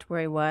got him to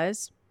where he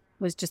was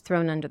just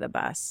thrown under the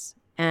bus.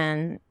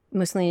 And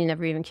Mussolini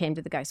never even came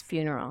to the guy's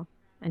funeral.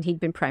 And he'd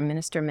been prime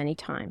minister many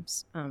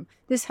times.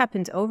 This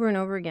happens over and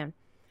over again.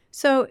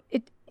 So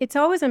it's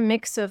always a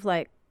mix of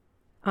like,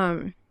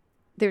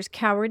 there's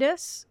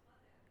cowardice.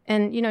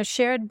 And,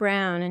 Sherrod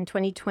Brown in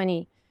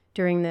 2020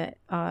 during the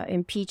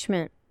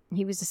impeachment,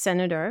 he was a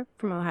senator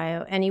from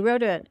Ohio, and he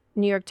wrote a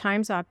New York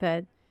Times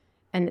op-ed,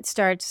 and it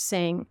starts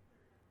saying,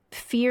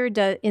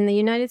 in the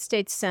United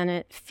States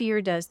Senate,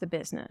 fear does the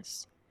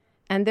business.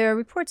 And there are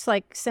reports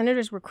like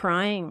senators were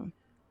crying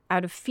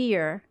out of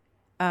fear.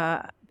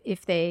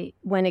 If they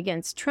went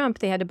against Trump,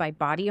 they had to buy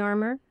body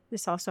armor.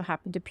 This also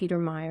happened to Peter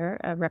Meyer,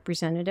 a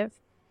representative.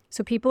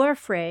 So people are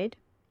afraid.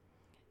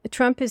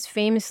 Trump is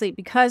famously,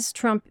 because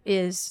Trump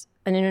is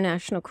an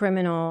international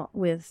criminal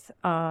with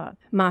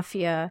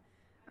mafia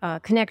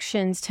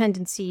connections,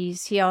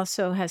 tendencies, he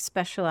also has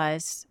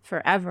specialized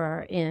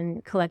forever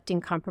in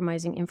collecting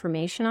compromising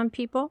information on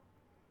people,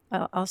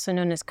 also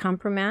known as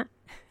compromat.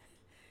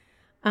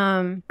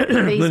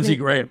 Lindsey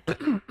Graham.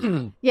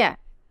 Yeah.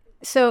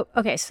 So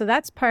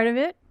that's part of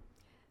it.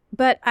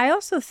 But I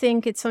also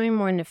think it's something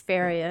more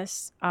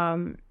nefarious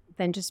than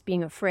just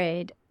being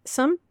afraid.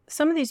 Some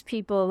of these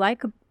people,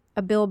 like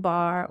a Bill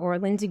Barr or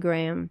Lindsey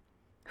Graham,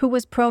 who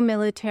was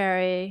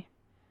pro-military,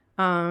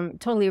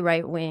 totally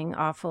right-wing,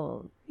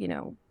 awful,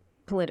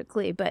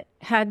 politically, but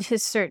had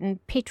his certain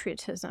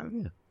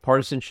patriotism. Yeah.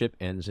 Partisanship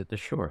ends at the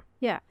shore.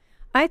 Yeah.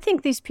 I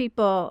think these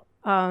people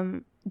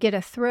get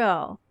a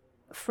thrill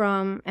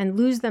from and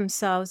lose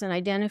themselves in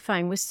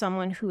identifying with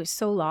someone who is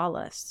so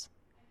lawless.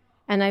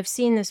 And I've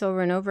seen this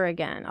over and over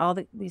again,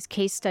 these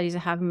case studies I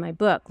have in my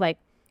book, like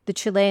the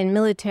Chilean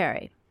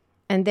military.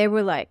 And they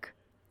were like,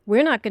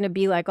 we're not going to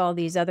be like all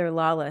these other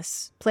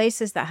lawless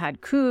places that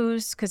had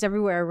coups, because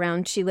everywhere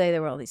around Chile,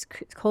 there were all these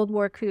Cold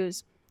War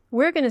coups.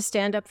 We're going to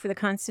stand up for the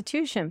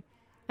Constitution.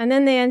 And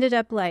then they ended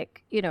up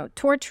like,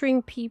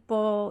 torturing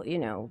people,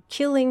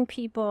 killing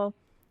people.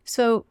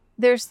 So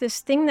there's this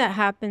thing that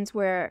happens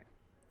where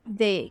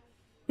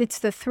it's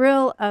the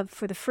thrill of,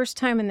 for the first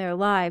time in their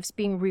lives,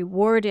 being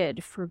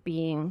rewarded for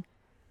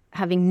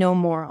having no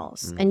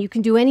morals. And you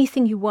can do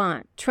anything you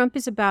want. Trump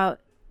is about,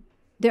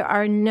 there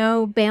are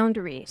no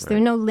boundaries. Right. There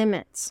are no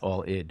limits.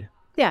 All id.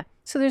 Yeah.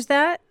 So there's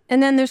that.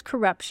 And then there's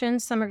corruption.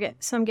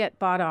 Some get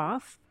bought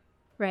off,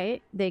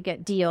 right? They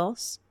get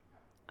deals.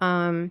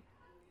 And,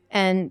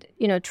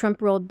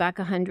 Trump rolled back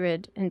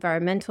 100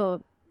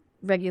 environmental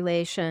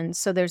regulations.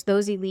 So there's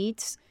those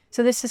elites.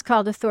 So this is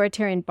called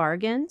authoritarian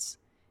bargains,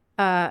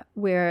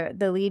 where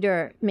the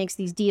leader makes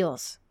these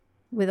deals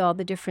with all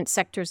the different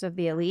sectors of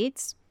the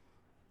elites.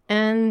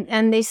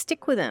 And they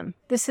stick with him.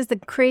 This is the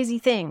crazy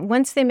thing.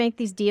 Once they make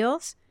these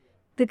deals,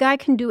 the guy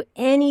can do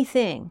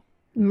anything,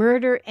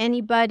 murder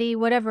anybody,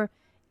 whatever,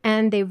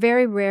 and they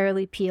very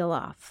rarely peel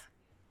off.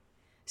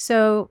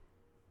 So,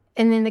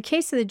 and in the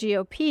case of the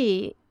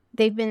GOP,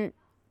 they've been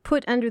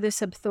put under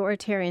this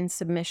authoritarian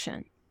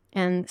submission,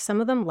 and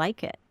some of them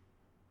like it.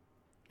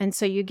 And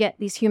so you get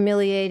these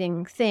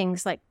humiliating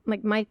things like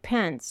Mike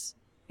Pence.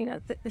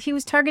 He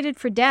was targeted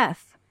for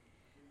death,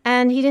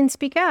 and he didn't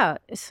speak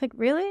out. It's like,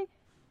 really?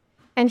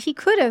 And he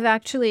could have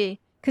actually,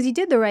 because he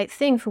did the right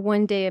thing for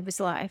one day of his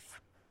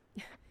life,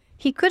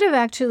 he could have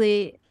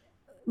actually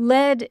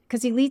led,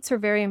 because elites are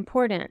very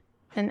important,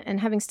 and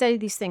having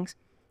studied these things,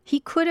 he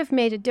could have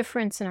made a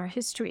difference in our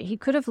history. He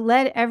could have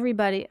led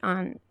everybody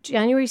on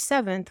January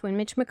 7th when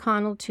Mitch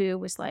McConnell, too,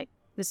 was like,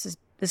 this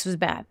was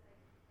bad.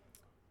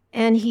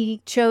 And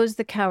he chose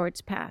the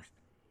coward's path.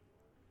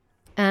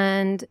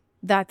 And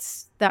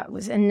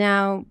and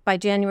now by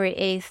January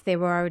 8th, they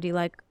were already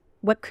like,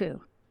 what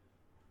coup?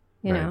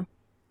 You know?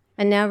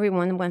 And now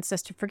everyone wants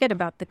us to forget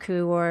about the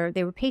coup, or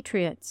they were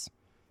patriots.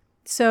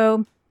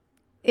 So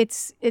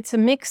it's a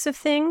mix of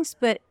things,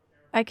 but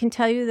I can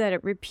tell you that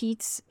it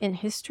repeats in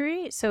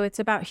history. So it's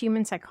about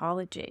human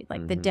psychology,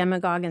 like the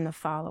demagogue and the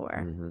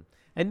follower. Mm-hmm.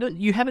 And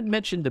you haven't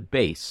mentioned the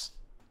base.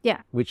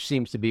 Yeah. Which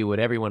seems to be what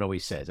everyone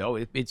always says. Oh,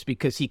 it's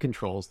because he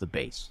controls the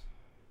base.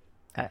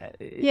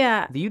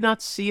 Yeah. Do you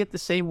not see it the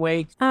same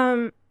way?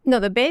 No,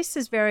 the base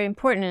is very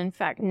important. In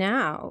fact,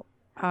 now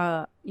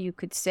you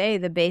could say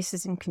the base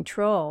is in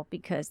control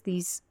because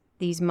these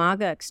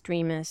MAGA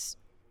extremists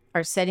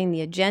are setting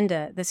the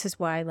agenda. This is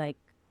why, like,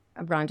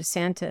 Ron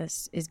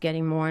DeSantis is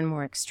getting more and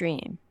more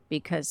extreme,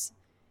 because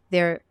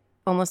they're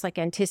almost like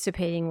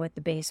anticipating what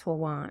the base will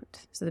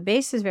want. So the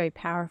base is very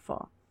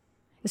powerful,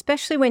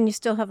 especially when you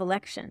still have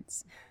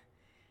elections.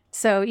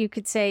 So you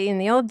could say in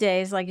the old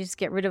days, like, you just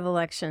get rid of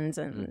elections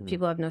and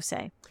people have no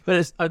say.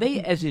 But are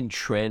they as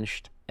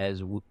entrenched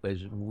as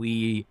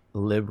we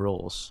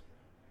liberals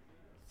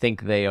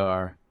think they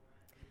are?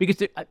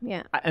 Because,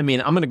 I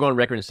mean, I'm going to go on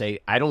record and say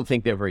I don't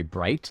think they're very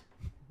bright.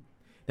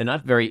 They're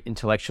not very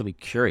intellectually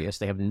curious.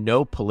 They have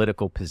no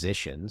political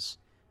positions.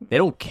 They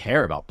don't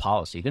care about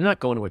policy. They're not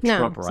going to a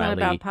Trump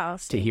rally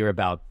to hear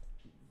about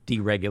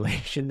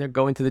deregulation. They're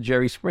going to the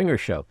Jerry Springer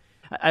show.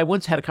 I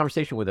once had a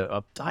conversation with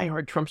a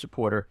diehard Trump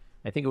supporter.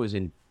 I think it was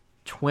in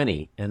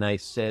 20. And I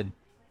said,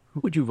 who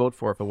would you vote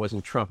for if it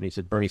wasn't Trump? And he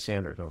said, Bernie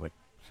Sanders. I was like,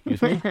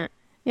 excuse me?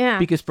 Yeah.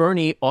 Because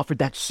Bernie offered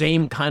that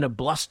same kind of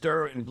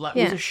bluster and it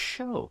was a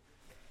show.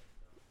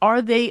 Are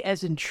they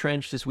as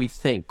entrenched as we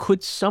think?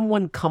 Could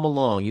someone come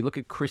along? You look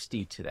at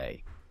Christie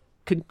today,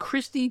 Can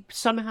Christie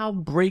somehow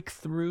break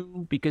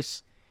through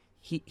because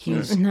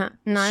he's not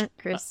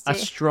Christie. a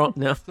strong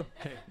no,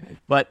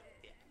 but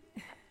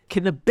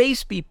can the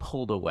base be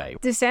pulled away?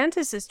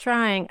 DeSantis is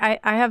trying. I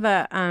have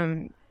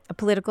a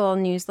political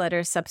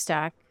newsletter,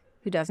 Substack.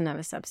 Who doesn't have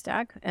a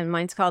Substack? And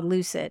mine's called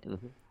Lucid.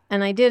 Mm-hmm.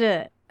 And I did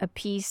a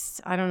piece,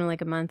 I don't know,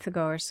 like a month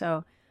ago or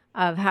so,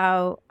 of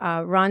how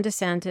Ron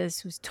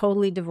DeSantis was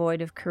totally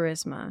devoid of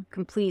charisma,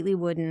 completely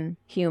wooden,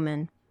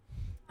 human,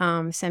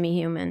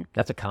 semi-human.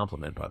 That's a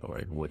compliment, by the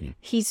way, wooden.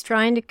 He's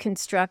trying to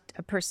construct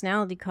a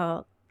personality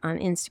cult on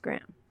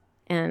Instagram.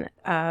 And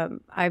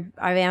I've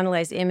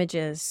analyzed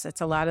images. That's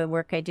a lot of the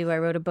work I do. I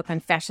wrote a book on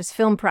fascist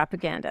film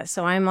propaganda.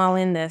 So I'm all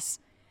in this.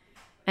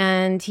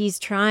 And he's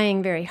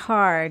trying very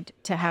hard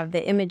to have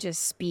the images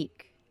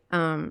speak.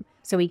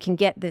 So he can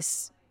get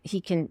this,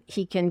 he can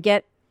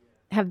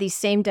have these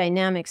same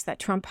dynamics that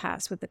Trump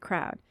has with the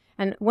crowd.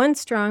 And one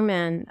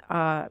strongman,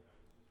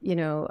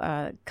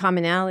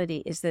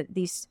 commonality is that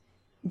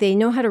they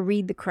know how to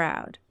read the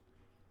crowd.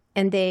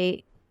 And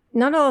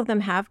not all of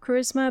them have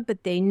charisma,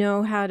 but they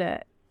know how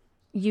to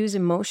use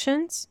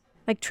emotions.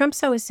 Like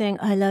Trump's always saying,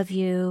 I love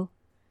you.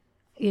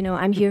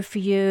 I'm here for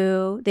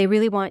you. They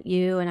really want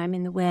you, and I'm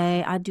in the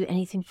way. I'll do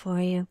anything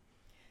for you.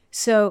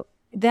 So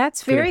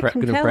that's very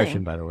compelling. Good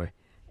impression, by the way.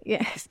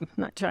 Yes, I'm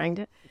not trying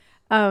to.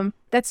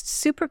 That's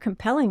super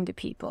compelling to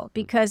people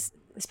because,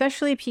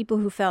 especially people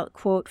who felt,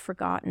 quote,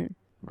 forgotten.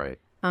 Right.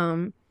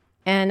 And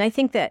I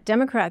think that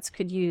Democrats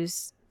could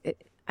use.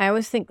 I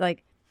always think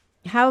like,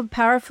 how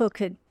powerful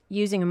could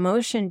using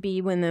emotion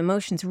be when the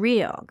emotion's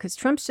real? Because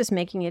Trump's just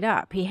making it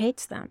up. He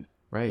hates them.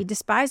 Right. He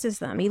despises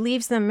them. He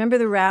leaves them. Remember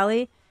the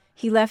rally?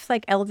 He left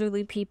like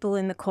elderly people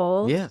in the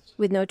cold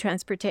with no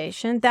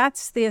transportation.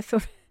 That's the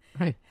authority.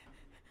 Right.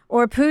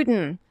 Or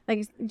Putin,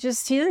 like he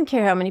doesn't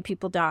care how many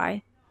people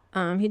die.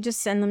 He'd just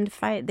send them to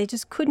fight. They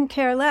just couldn't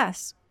care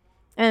less.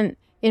 And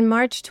in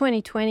March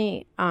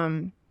 2020,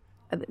 when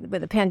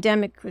the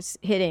pandemic was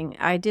hitting,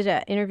 I did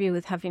an interview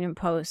with Huffington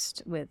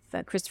Post with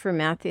Christopher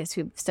Mathias,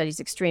 who studies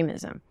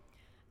extremism.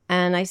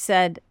 And I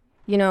said,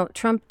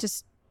 Trump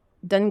just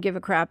doesn't give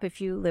a crap if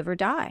you live or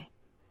die.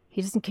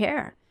 He doesn't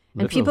care.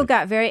 And people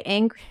got very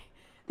angry.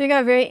 They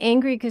got very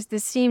angry because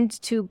this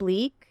seemed too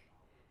bleak.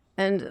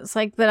 And it's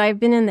like, but I've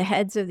been in the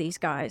heads of these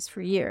guys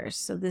for years,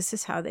 so this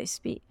is how they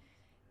speak.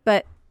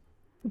 But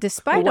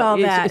despite all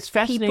that, it's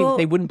fascinating.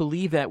 They wouldn't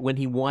believe that when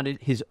he wanted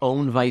his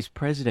own vice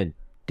president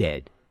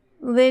dead.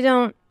 They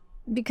don't,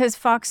 because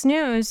Fox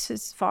News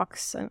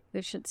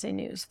they should say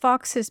news.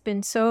 Fox has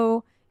been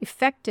so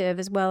effective,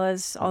 as well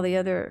as all the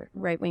other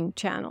right-wing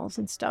channels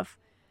and stuff,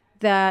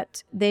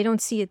 that they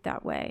don't see it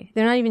that way.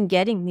 They're not even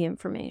getting the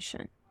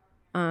information.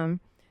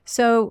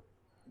 So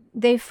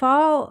they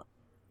fall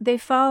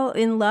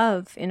in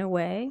love in a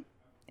way.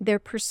 They're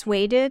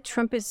persuaded.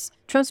 Trump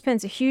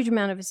spends a huge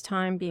amount of his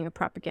time being a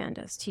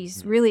propagandist.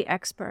 He's really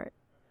expert.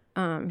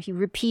 He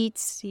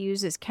repeats, he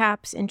uses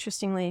caps,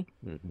 interestingly.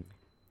 Mm-hmm.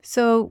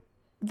 So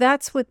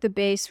that's what the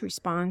base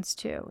responds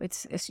to.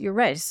 It's you're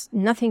right. It's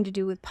nothing to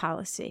do with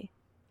policy.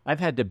 I've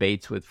had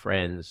debates with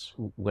friends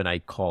when I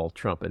call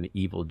Trump an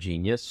evil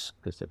genius,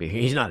 because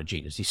he's not a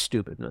genius, he's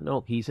stupid.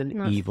 No, he's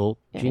an evil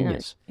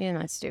genius. You're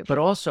not stupid. But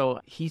also,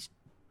 he's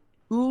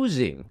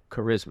oozing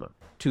charisma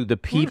to the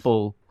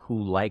people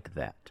who like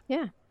that.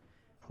 Yeah.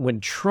 When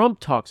Trump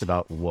talks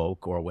about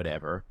woke or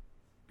whatever,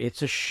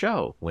 it's a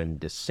show. When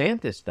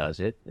DeSantis does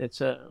it,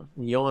 it's a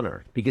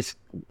yawner. Because,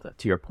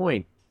 to your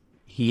point,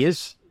 he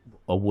is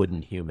a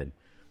wooden human.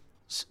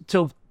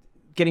 So,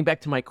 getting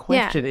back to my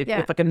question, if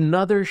like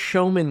another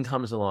showman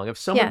comes along, if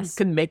someone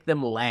can make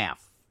them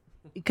laugh,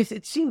 because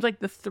it seems like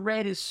the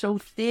thread is so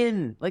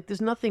thin, like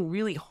there's nothing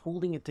really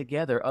holding it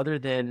together other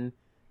than,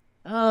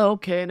 oh,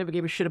 okay, I never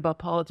gave a shit about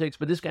politics,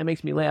 but this guy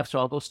makes me laugh, so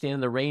I'll go stand in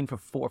the rain for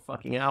 4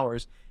 fucking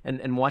hours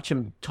and watch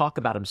him talk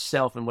about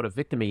himself and what a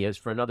victim he is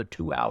for another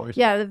 2 hours.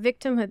 Yeah, the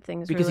victimhood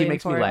thing is because really he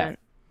makes important. me laugh.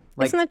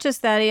 Like, it's not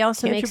just that, he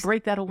also can't you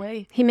break that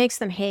away? He makes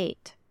them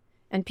hate,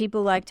 and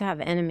people like to have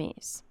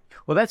enemies.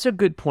 Well, that's a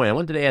good point. I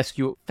wanted to ask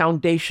you,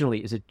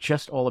 foundationally, is it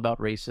just all about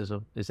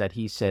racism? Is that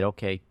he said,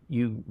 okay,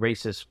 you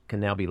racists can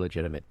now be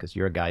legitimate because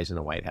you're guys in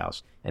the White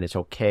House, and it's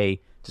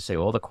okay to say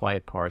all the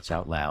quiet parts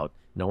out loud.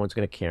 No one's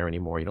going to care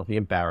anymore. You don't have to be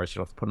embarrassed. You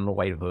don't have to put on a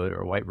white hood or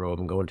a white robe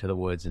and go into the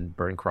woods and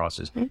burn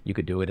crosses. Mm-hmm. You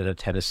could do it in a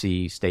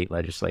Tennessee state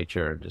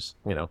legislature and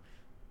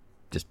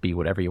just be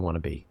whatever you want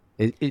to be.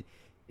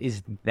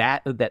 Is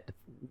that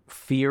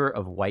fear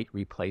of white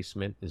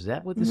replacement, is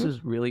that what this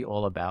is really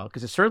all about?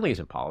 Because it certainly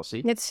isn't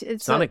policy.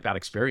 It's not about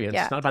experience.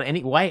 Yeah. It's not about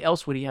any. Why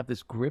else would he have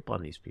this grip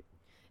on these people?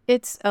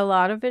 It's a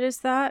lot of it is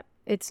that.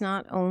 It's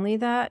not only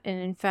that,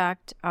 and in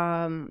fact,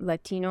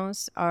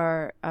 Latinos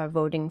are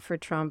voting for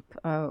Trump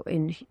or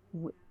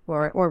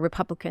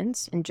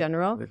Republicans in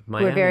general. With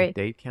Miami,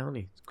 Dade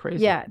County, it's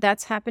crazy. Yeah,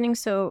 that's happening.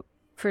 So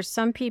for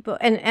some people,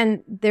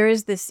 and there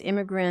is this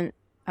immigrant.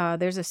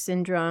 There's a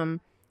syndrome.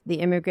 The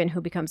immigrant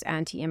who becomes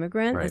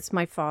anti-immigrant. Right. It's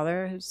my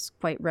father, who's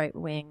quite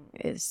right-wing,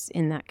 is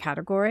in that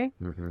category.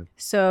 Mm-hmm.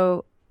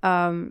 So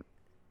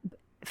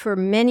for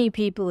many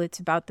people, it's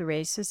about the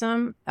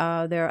racism.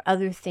 There are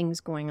other things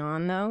going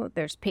on, though.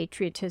 There's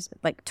patriotism,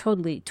 like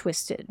totally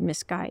twisted,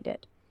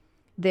 misguided.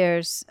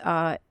 There's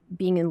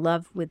being in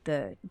love with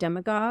the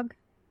demagogue.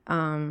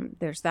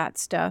 There's that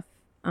stuff.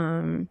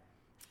 And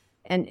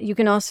you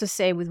can also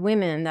say with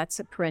women, that's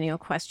a perennial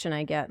question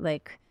I get,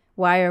 like,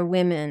 why are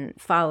women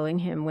following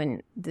him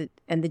and the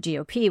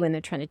GOP when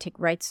they're trying to take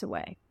rights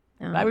away?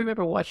 I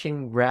remember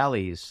watching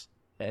rallies,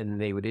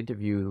 and they would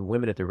interview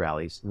women at the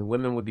rallies, and the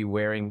women would be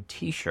wearing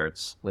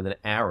T-shirts with an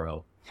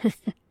arrow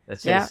that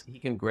says, he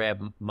can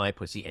grab my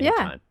pussy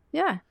anytime.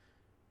 Yeah.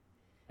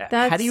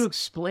 How do you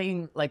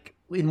explain, like,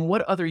 in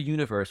what other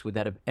universe would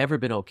that have ever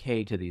been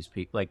okay to these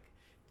people? Like,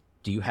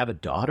 do you have a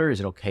daughter? Is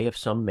it okay if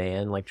some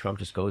man like Trump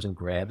just goes and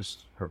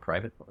grabs her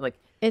private? Like,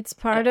 it's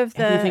part of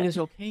everything is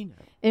okay now.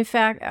 In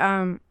fact,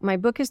 my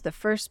book is the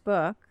first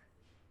book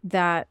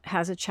that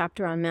has a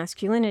chapter on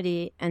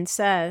masculinity and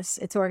says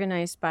it's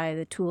organized by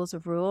the tools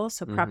of rule,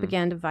 so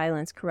propaganda,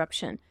 violence,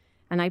 corruption.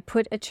 And I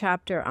put a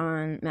chapter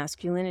on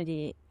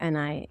masculinity, and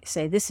I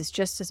say this is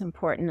just as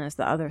important as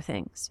the other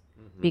things,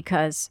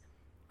 because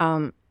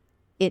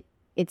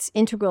it's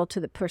integral to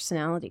the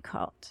personality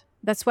cult.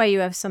 That's why you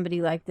have somebody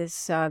like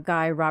this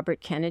guy, Robert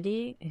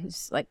Kennedy,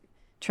 who's like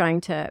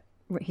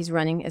he's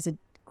running as a,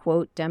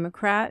 quote,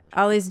 Democrat.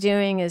 All he's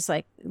doing is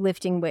like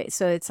lifting weights.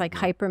 So it's like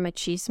hyper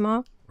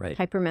machismo, right?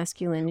 Hyper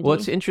masculinity. Well,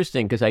 it's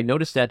interesting because I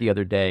noticed that the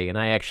other day, and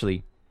I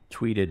actually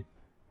tweeted,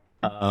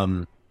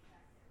 I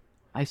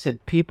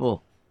said,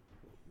 people,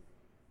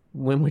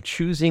 when we're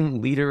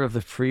choosing leader of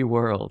the free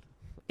world,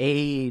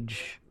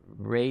 age,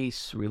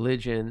 race,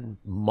 religion,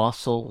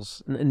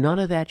 muscles, none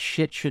of that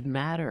shit should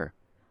matter.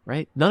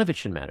 Right? None of it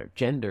should matter.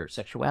 Gender,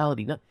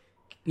 sexuality,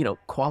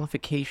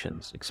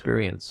 qualifications,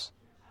 experience,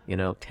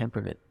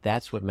 temperament.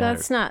 That's what matters.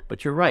 That's not.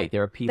 But you're right.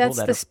 There are people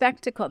that's the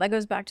spectacle. That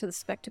goes back to the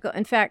spectacle.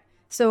 In fact,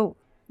 so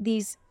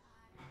these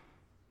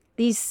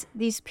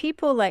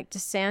people like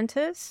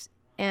DeSantis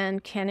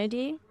and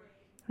Kennedy,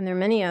 and there are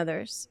many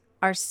others,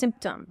 are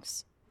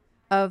symptoms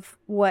of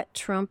what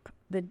Trump,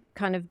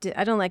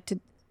 I don't like to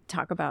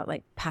talk about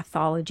like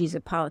pathologies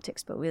of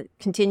politics, but we'll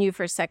continue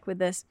for a sec with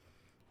this.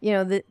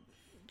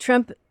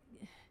 Trump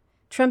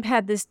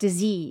had this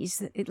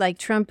disease, like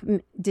Trump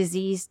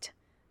diseased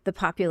the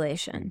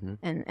population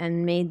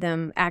and made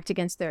them act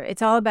against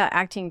it's all about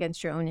acting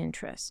against your own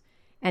interests.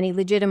 And he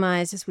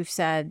legitimized, as we've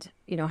said,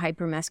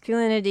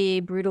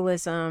 hypermasculinity,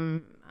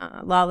 brutalism,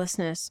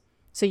 lawlessness.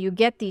 So you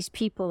get these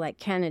people like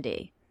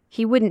Kennedy.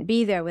 He wouldn't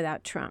be there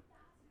without Trump.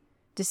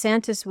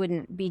 DeSantis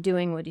wouldn't be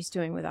doing what he's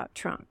doing without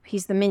Trump.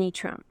 He's the mini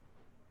Trump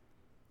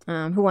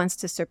who wants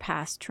to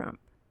surpass Trump.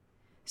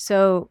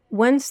 So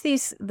once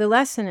these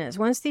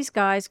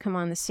guys come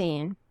on the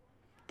scene,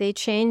 they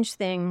change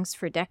things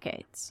for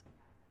decades.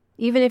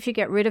 Even if you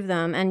get rid of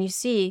them and you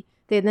see,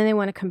 then they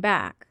want to come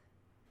back,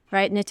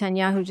 right?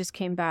 Netanyahu just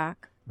came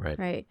back,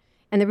 right?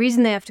 And the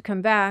reason they have to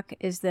come back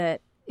is that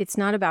it's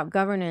not about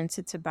governance,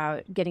 it's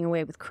about getting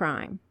away with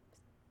crime.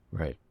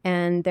 Right.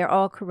 And they're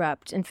all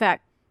corrupt. In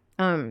fact,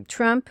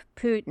 Trump,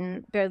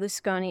 Putin,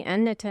 Berlusconi,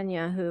 and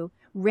Netanyahu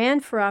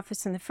ran for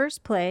office in the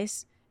first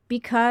place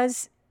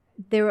because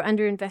they were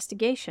under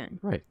investigation.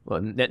 Right. Well,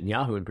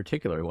 Netanyahu in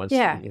particular wants,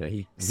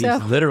 he's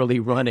literally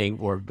running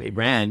or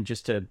ran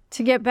just to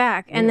get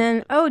back. And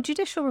then,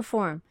 judicial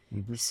reform.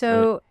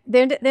 So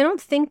they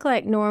don't think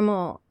like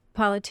normal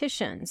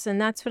politicians.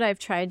 And that's what I've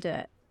tried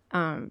to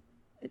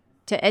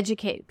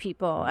educate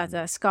people as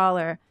a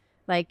scholar.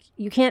 Like,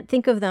 you can't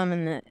think of them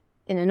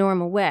in a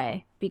normal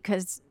way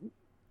because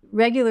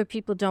regular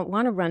people don't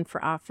want to run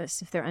for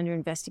office if they're under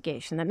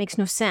investigation. That makes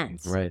no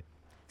sense. Right.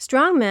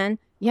 Strong men,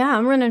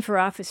 I'm running for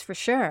office for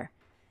sure.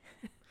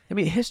 I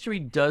mean, history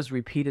does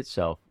repeat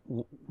itself.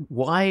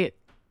 Why,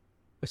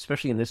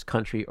 especially in this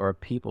country, are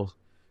people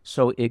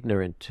so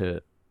ignorant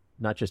to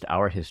not just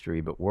our history,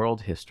 but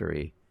world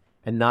history,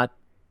 and not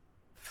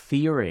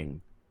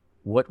fearing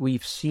what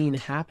we've seen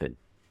happen?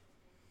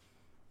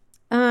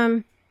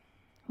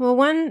 Well,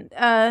 one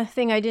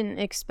thing I didn't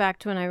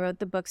expect when I wrote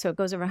the book, so it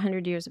goes over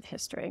 100 years of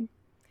history.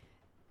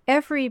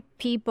 Every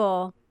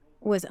people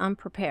was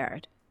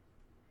unprepared.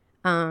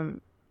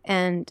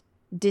 And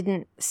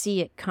didn't see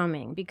it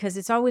coming because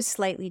it's always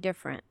slightly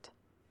different.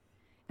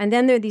 And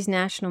then there are these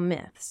national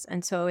myths.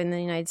 And so in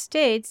the United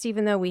States,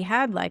 even though we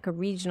had like a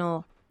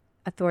regional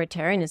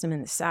authoritarianism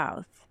in the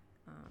South,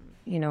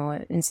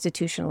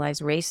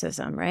 institutionalized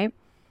racism, right?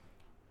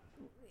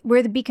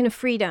 We're the beacon of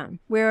freedom,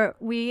 where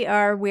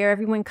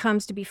everyone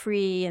comes to be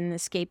free and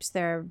escapes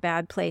their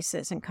bad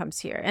places and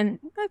comes here. And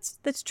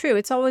that's true.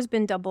 It's always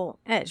been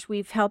double-edged.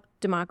 We've helped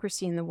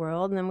democracy in the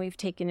world, and then we've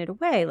taken it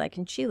away, like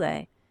in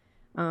Chile,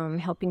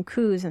 helping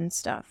coups and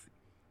stuff.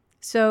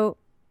 So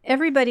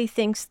everybody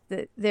thinks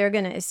that they're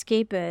going to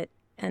escape it,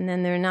 and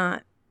then they're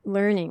not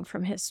learning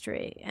from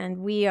history. And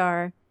we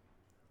are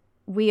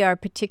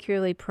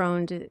particularly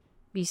prone to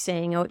be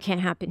saying, it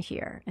can't happen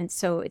here. And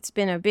so it's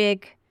been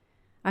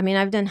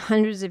I've done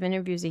hundreds of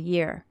interviews a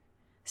year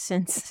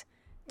since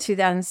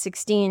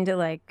 2016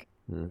 to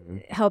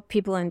help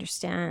people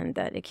understand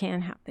that it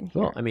can happen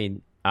here. Well, I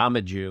mean, I'm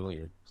a Jew.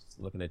 You're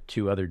looking at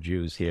two other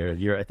Jews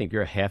here. I think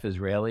you're half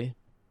Israeli.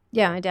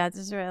 Yeah, my dad's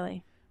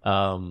Israeli.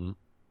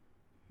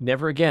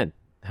 Never again.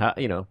 How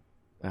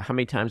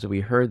many times have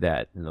we heard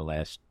that in the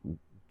last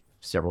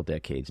several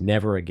decades?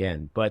 Never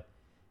again. But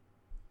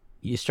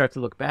you start to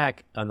look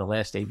back on the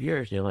last 8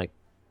 years, and you're like,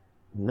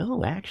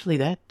 no, actually,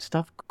 that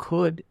stuff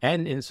could,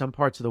 and in some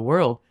parts of the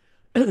world,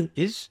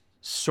 is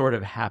sort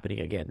of happening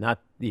again. Not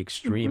the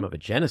extreme of a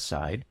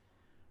genocide,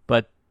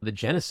 but the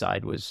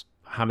genocide was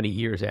how many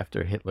years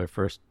after Hitler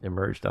first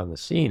emerged on the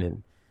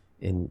scene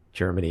in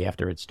Germany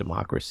after its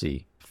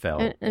democracy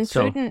fell. And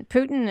so,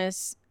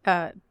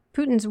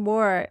 Putin's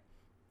war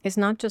is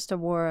not just a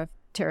war of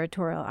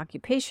territorial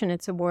occupation,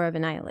 it's a war of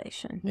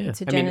annihilation. yeah.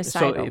 It's a I mean,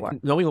 genocidal war.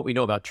 Knowing what we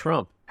know about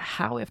Trump,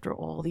 how after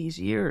all these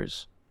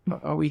years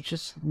are we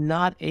just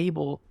not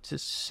able to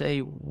say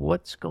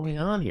what's going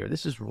on here?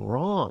 This is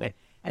wrong.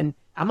 And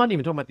I'm not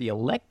even talking about the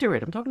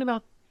electorate. I'm talking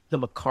about the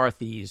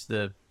McCarthys,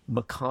 the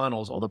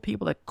McConnells, all the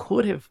people that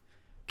could have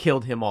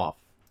killed him off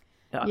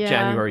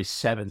January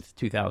 7th,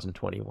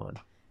 2021.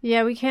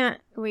 Yeah, we can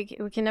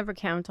never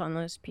count on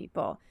those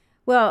people.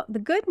 Well, the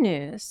good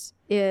news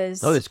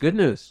is... Oh, there's good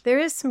news. There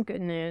is some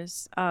good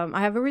news. I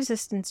have a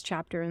resistance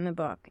chapter in the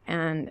book,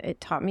 and it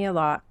taught me a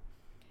lot.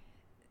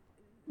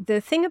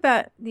 The thing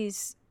about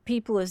these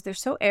people is they're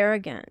so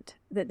arrogant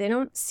that they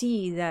don't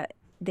see that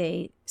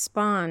they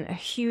spawn a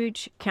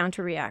huge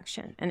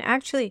counter-reaction. And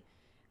actually,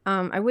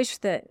 I wish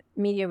that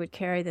media would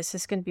carry this.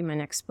 This is going to be my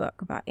next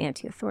book about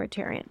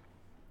anti-authoritarian.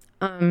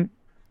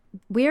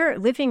 We're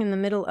living in the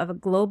middle of a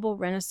global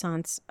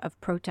renaissance of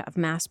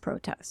mass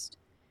protest.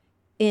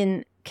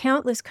 In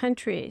countless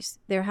countries,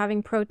 they're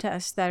having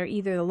protests that are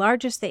either the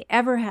largest they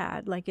ever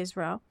had, like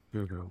Israel,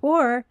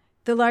 or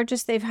the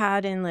largest they've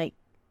had in like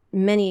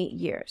many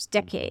years,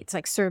 decades,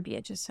 like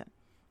Serbia just said.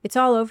 It's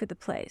all over the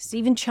place.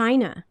 Even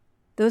China.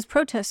 Those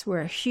protests were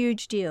a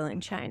huge deal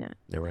in China.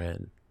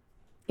 Iran.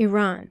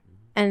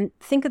 And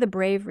think of the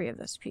bravery of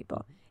those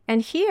people.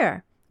 And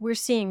here, we're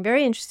seeing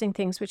very interesting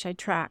things, which I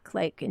track,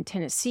 like in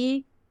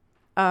Tennessee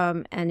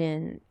and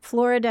in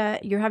Florida.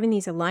 You're having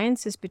these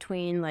alliances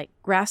between like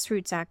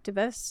grassroots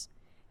activists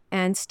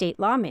and state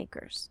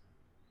lawmakers.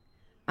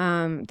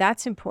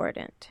 That's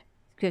important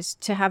because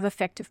to have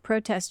effective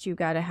protest, you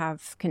got to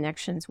have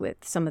connections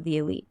with some of the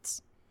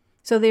elites.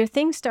 So there are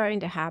things starting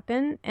to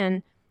happen.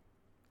 And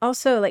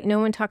also, like, no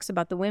one talks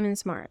about the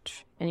Women's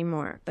March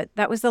anymore, but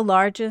that was the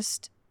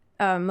largest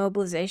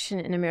mobilization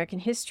in American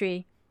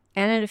history,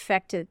 and it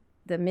affected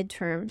the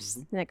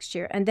midterms next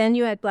year. And then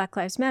you had Black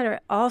Lives Matter,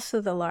 also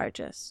the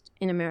largest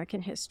in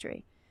American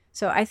history.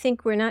 So I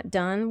think we're not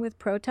done with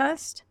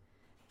protest,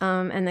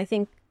 and I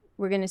think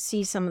we're going to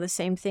see some of the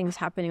same things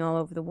happening all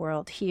over the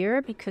world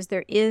here because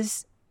there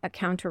is a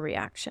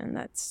counter-reaction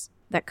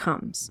that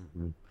comes.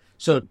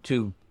 So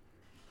to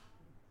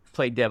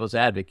play devil's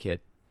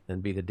advocate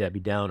and be the Debbie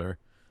Downer,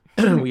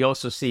 we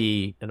also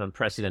see an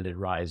unprecedented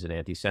rise in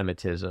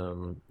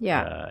anti-Semitism,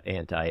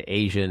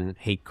 anti-Asian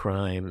hate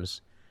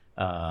crimes,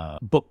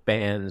 book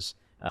bans,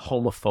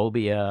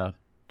 homophobia,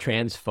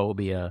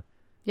 transphobia,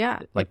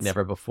 like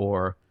never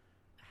before.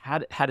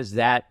 How does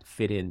that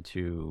fit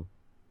into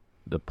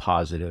the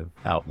positive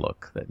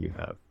outlook that you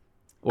have?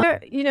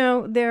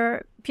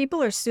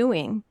 People are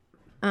suing,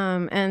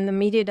 and the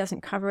media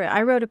doesn't cover it.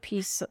 I wrote a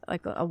piece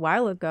like a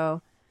while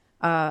ago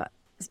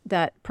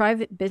that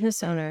private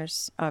business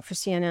owners, for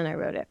CNN, I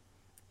wrote it,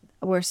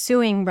 were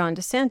suing Ron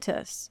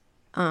DeSantis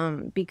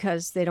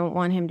because they don't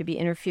want him to be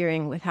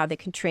interfering with how they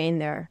can train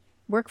their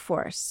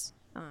workforce,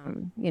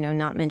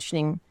 not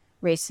mentioning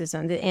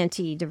racism, the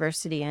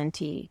anti-diversity,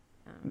 anti-equity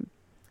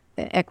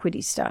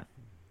stuff.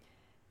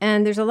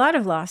 And there's a lot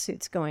of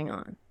lawsuits going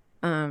on.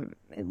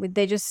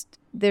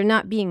 They're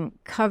not being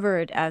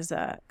covered as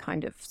a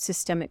kind of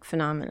systemic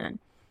phenomenon.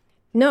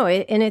 No,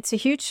 and it's a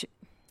huge...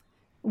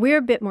 We're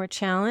a bit more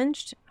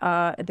challenged.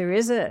 There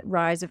is a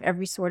rise of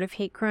every sort of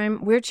hate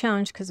crime. We're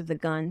challenged because of the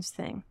guns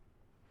thing.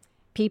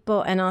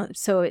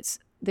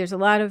 There's a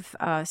lot of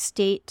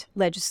state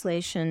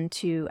legislation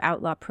to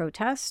outlaw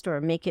protest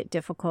or make it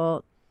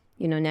difficult.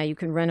 Now you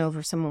can run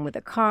over someone with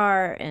a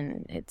car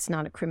and it's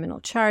not a criminal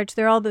charge.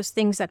 There are all those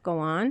things that go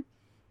on,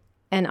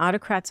 and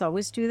autocrats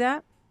always do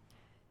that.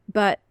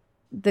 But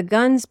the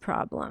guns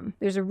problem,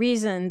 there's a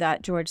reason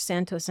that George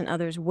Santos and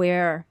others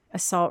wear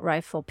assault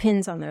rifle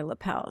pins on their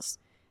lapels.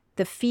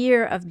 The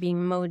fear of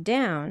being mowed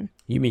down.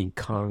 You mean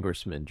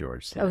Congressman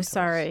George Santos? Oh,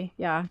 sorry.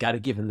 Yeah. Got to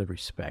give him the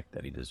respect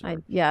that he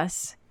deserves.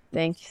 Yes.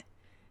 Thanks.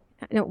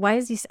 No, why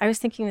is he? I was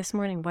thinking this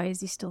morning, why is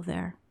he still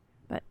there?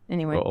 But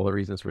anyway. Well, all the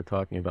reasons we're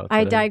talking about today.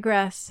 I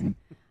digress.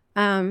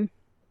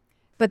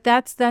 But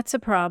that's a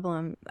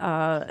problem,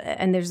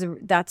 and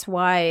that's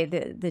why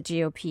the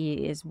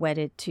GOP is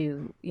wedded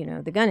to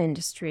the gun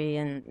industry,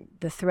 and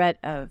the threat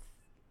of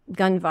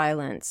gun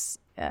violence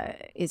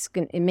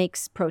it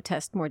makes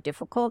protest more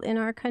difficult in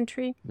our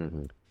country.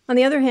 On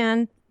the other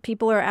hand,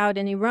 people are out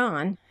in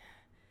Iran,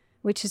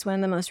 which is one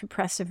of the most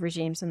repressive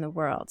regimes in the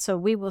world. So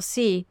we will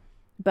see,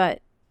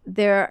 but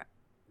there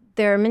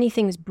are many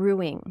things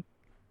brewing,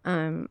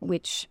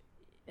 which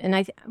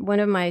And one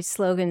of my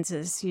slogans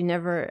is you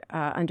never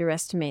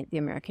underestimate the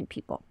American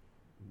people.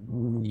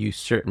 You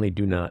certainly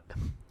do not,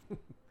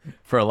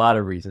 for a lot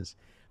of reasons.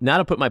 Now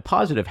to put my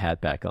positive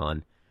hat back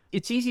on,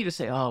 it's easy to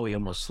say, oh, we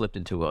almost slipped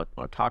into an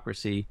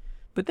autocracy.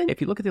 But then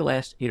if you look at the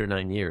last 8 or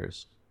 9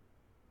 years,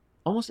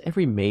 almost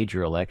every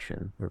major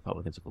election the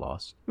Republicans have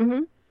lost.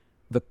 Mm-hmm.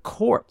 The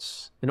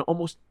courts in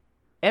almost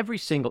every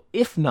single,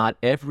 if not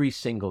every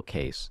single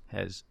case,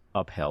 has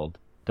upheld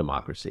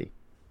democracy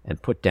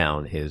and put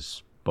down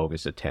his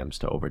bogus attempts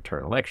to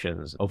overturn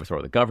elections,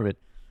 overthrow the government.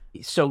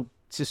 So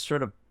to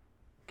sort of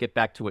get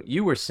back to what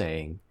you were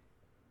saying,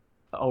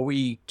 are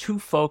we too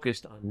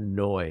focused on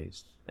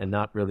noise and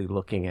not really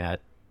looking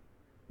at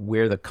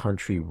where the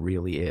country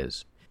really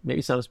is? Maybe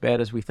it's not as bad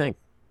as we think.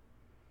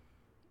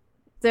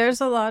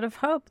 There's a lot of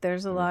hope.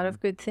 There's a lot of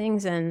good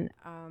things and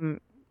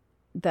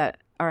that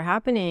are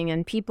happening,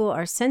 and people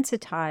are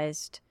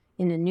sensitized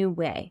in a new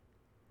way.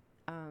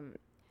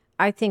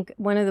 I think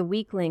one of the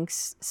weak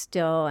links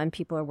still, and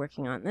people are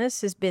working on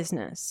this, is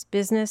business.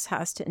 Business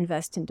has to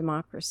invest in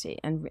democracy,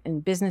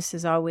 and business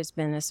has always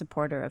been a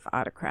supporter of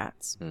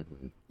autocrats.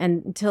 Mm-hmm.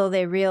 And until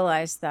they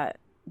realize that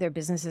their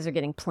businesses are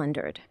getting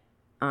plundered.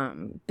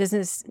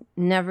 Business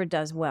never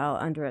does well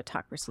under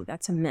autocracy.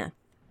 That's a myth.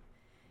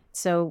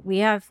 So we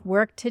have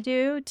work to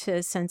do to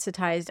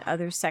sensitize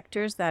other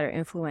sectors that are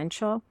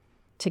influential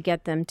to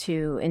get them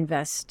to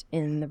invest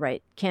in the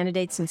right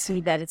candidates and see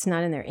that it's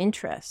not in their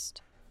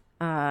interest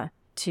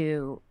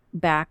to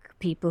back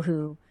people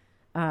who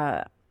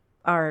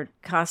are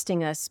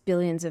costing us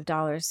billions of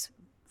dollars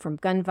from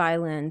gun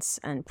violence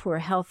and poor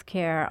health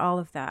care, all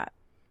of that.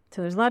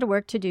 So there's a lot of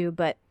work to do,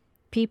 but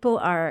people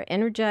are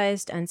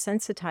energized and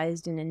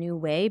sensitized in a new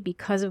way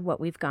because of what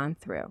we've gone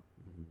through.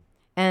 Mm-hmm.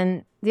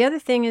 And the other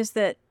thing is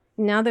that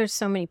now there's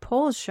so many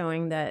polls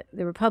showing that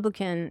the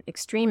Republican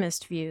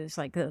extremist views,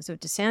 like those of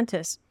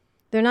DeSantis,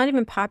 they're not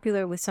even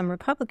popular with some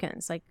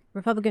Republicans. Like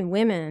Republican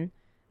women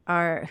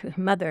are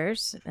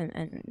mothers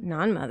and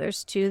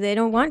non-mothers too. They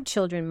don't want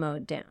children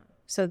mowed down.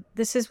 So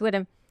this is what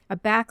a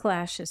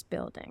backlash is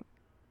building.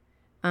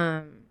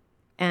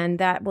 And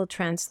that will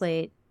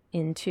translate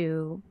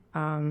into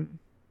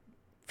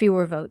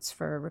fewer votes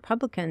for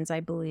Republicans, I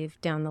believe,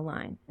 down the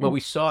line. Well, we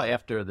saw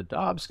after the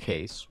Dobbs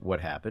case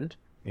what happened.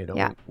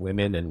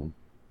 Women and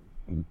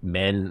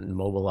men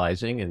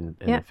mobilizing and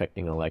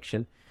affecting an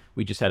election.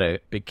 We just had a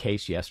big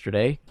case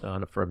yesterday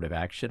on affirmative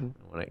action.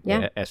 I want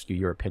to ask you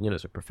your opinion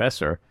as a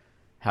professor,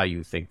 how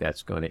you think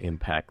that's going to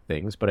impact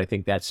things. But I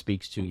think that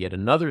speaks to yet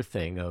another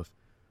thing of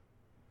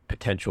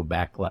potential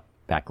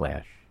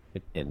backlash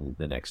in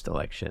the next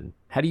election.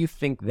 How do you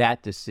think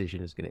that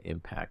decision is going to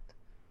impact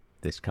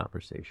this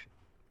conversation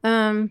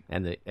and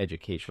the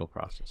educational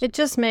process? It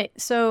just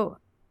so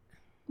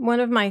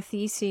one of my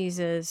theses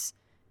is,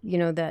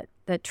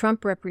 that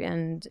Trump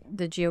and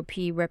the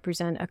GOP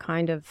represent a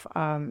kind of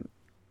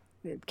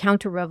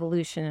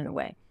counter-revolution in a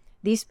way.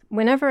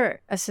 Whenever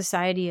a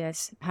society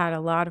has had a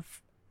lot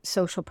of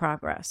social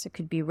progress, it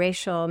could be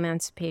racial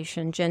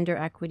emancipation, gender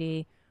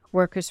equity,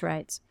 workers'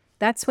 rights,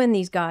 that's when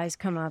these guys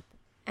come up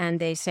and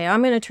they say,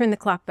 I'm going to turn the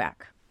clock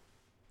back.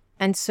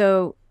 And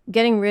so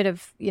getting rid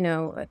of,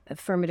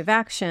 affirmative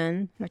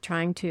action, or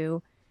trying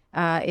to,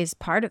 is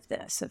part of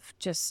this, of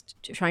just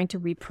trying to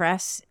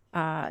repress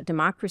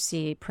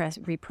democracy,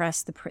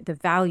 repress the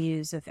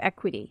values of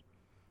equity,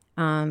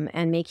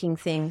 and making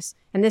things.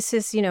 And this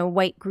is,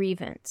 white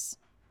grievance,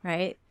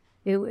 right?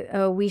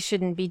 We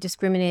shouldn't be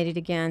discriminated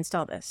against,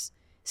 all this.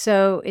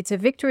 So it's a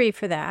victory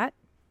for that,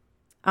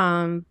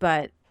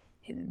 but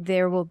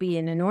there will be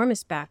an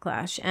enormous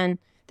backlash. And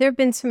there have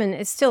been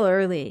it's still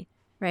early,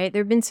 right?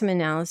 There have been some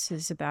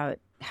analysis about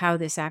how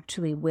this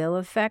actually will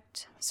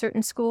affect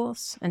certain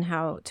schools and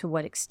to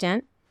what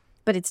extent.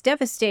 But it's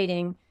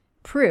devastating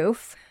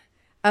proof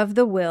of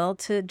the will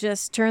to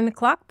just turn the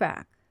clock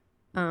back,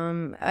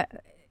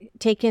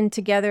 taken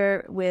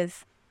together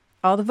with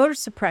all the voter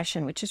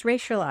suppression, which is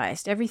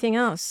racialized, everything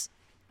else,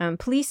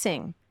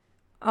 policing,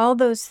 all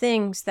those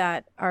things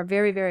that are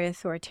very, very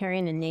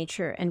authoritarian in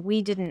nature, and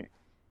we didn't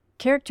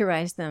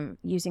characterize them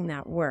using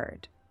that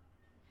word.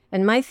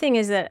 And my thing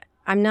is that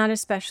I'm not a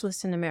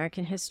specialist in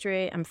American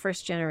history. I'm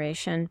first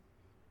generation.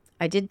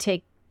 I did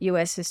take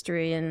U.S.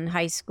 history in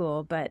high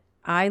school, but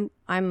I'm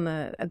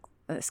a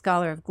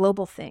scholar of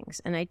global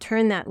things, and I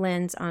turn that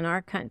lens on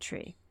our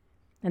country.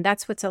 And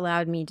that's what's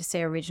allowed me to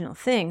say original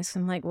things.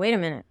 I'm like, wait a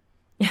minute.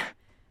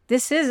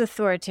 This is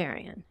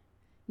authoritarian.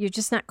 You're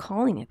just not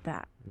calling it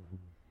that.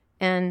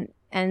 Mm-hmm.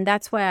 And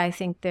that's why I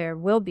think there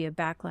will be a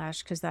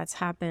backlash, because that's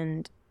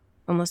happened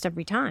almost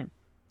every time.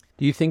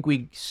 Do you think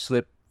we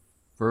slip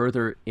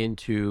further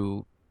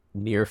into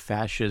near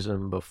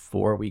fascism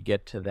before we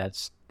get to that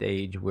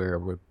stage where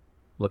we're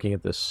looking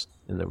at this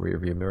in the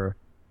rearview mirror?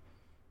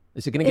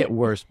 Is it going to get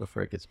worse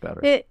before it gets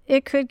better?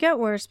 It could get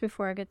worse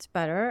before it gets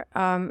better.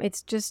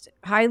 It's just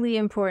highly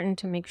important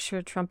to make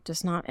sure Trump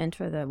does not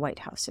enter the White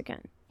House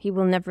again. He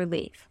will never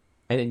leave.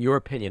 And in your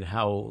opinion,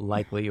 how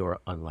likely or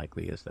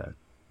unlikely is that?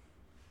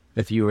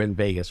 If you were in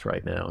Vegas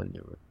right now and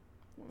you were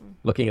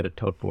looking at a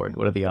tote board,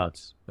 what are the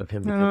odds of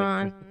him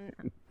becoming?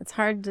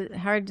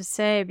 it's hard to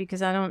say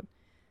because I don't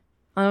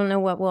know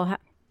what will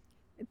happen.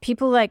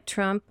 People like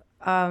Trump.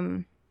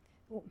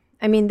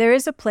 I mean, there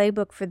is a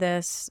playbook for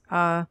this.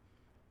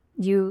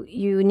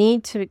 You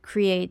need to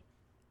create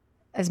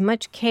as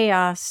much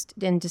chaos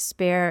and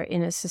despair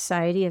in a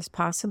society as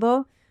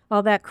possible.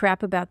 All that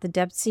crap about the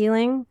debt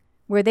ceiling,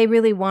 where they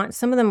really want,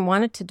 some of them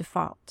want it to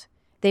default.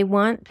 They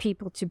want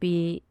people to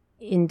be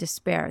in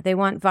despair. They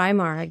want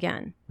Weimar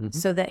again,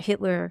 so that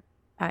Hitler,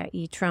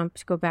 i.e. Trump,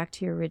 to go back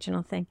to your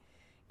original thing,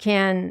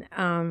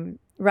 can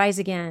rise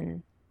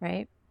again,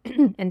 right?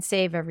 And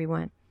save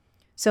everyone.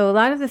 So a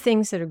lot of the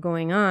things that are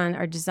going on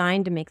are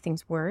designed to make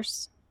things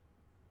worse,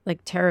 like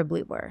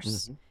terribly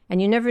worse.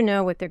 And you never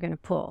know what they're going to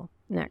pull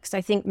next.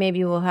 I think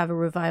maybe we'll have a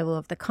revival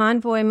of the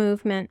convoy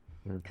movement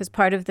because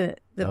part of the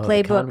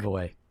playbook. The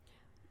convoy.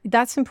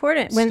 That's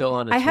important. Still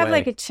on its I have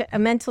way. like a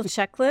mental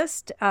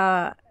checklist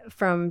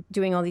from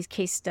doing all these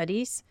case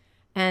studies.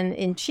 And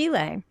in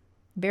Chile,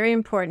 very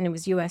important, it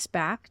was U.S.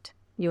 backed,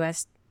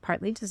 U.S.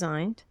 partly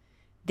designed.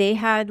 They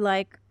had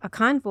like a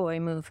convoy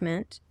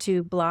movement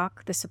to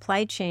block the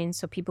supply chain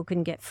so people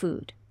couldn't get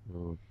food.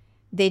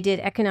 They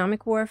did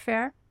economic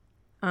warfare.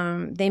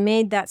 They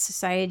made that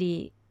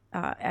society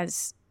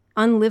as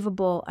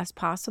unlivable as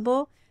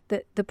possible.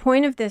 The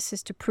point of this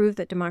is to prove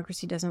that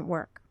democracy doesn't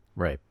work.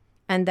 Right.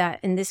 And that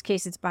in this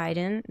case, it's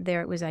Biden.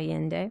 There it was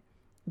Allende.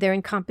 They're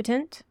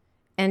incompetent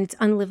and it's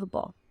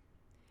unlivable.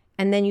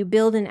 And then you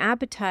build an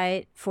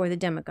appetite for the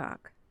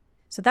demagogue.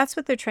 So that's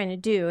what they're trying to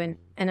do. And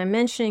I'm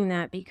mentioning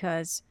that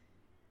because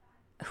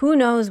who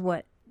knows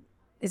what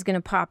is going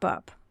to pop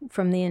up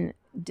from the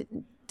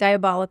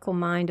diabolical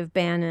mind of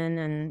Bannon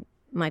and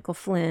Michael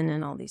Flynn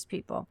and all these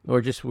people.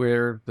 Or just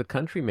where the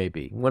country may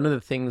be. One of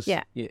the things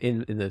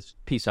in this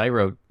piece I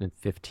wrote in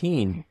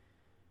 15,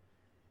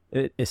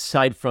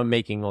 aside from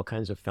making all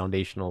kinds of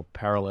foundational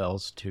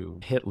parallels to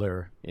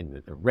Hitler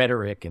in the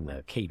rhetoric and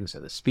the cadence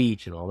of the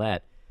speech and all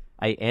that,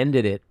 I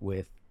ended it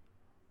with,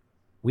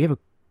 we have a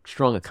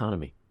strong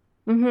economy.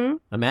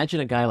 Imagine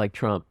a guy like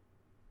Trump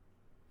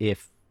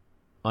if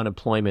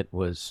unemployment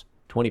was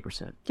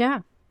 20%. Yeah.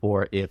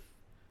 Or if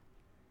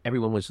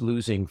everyone was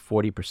losing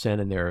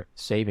 40% in their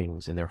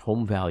savings and their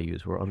home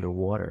values were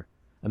underwater.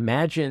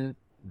 Imagine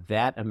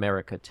that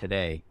America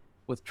today,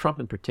 with Trump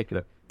in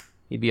particular.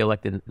 He'd be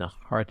elected in a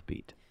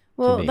heartbeat.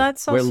 Well, to me.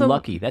 that's also... We're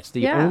lucky. That's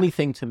the only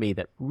thing to me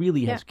that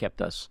really has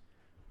kept us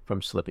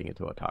from slipping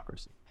into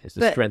autocracy, is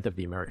the strength of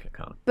the American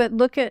economy. But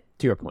look at...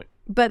 To your point.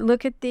 But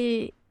look at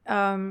the...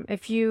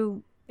 if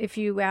you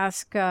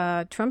ask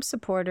Trump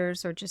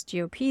supporters or just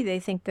GOP, they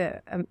think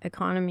the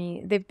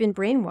economy... They've been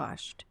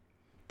brainwashed.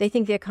 They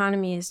think the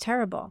economy is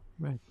terrible.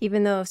 Right.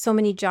 Even though so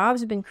many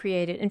jobs have been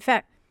created. In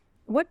fact,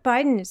 what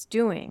Biden is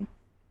doing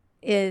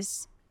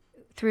is...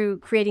 through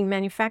creating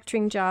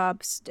manufacturing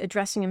jobs,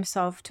 addressing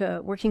himself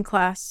to working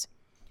class.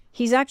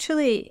 He's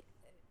actually,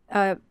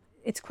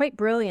 it's quite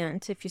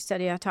brilliant if you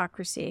study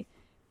autocracy.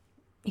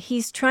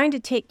 He's trying to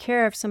take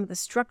care of some of the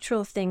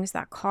structural things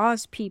that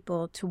cause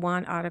people to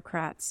want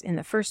autocrats in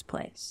the first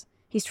place.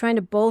 He's trying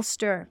to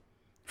bolster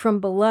from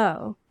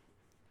below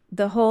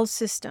the whole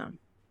system,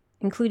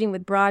 including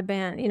with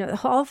broadband. You know,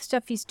 all the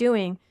stuff he's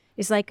doing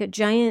is like a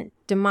giant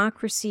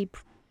democracy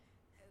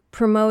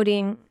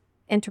promoting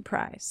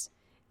enterprise.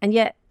 And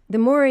yet, the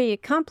more he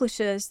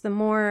accomplishes, the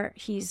more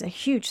he's a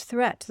huge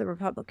threat to the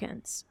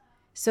Republicans.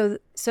 So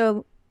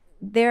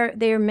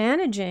they're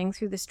managing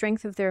through the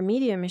strength of their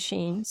media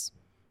machines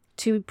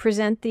to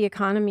present the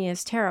economy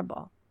as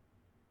terrible,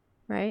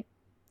 right?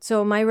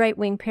 So my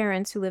right-wing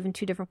parents who live in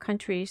two different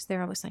countries,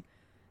 they're always like,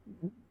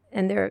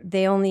 and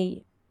they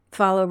only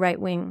follow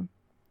right-wing,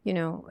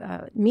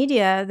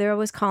 media. They're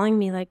always calling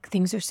me like,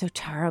 things are so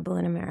terrible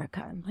in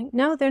America. I'm like,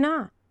 no, they're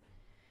not.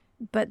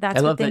 But that's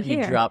I what love they that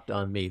hear. you dropped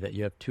on me that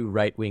you have two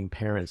right-wing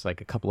parents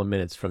like a couple of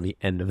minutes from the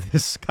end of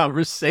this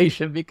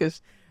conversation,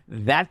 because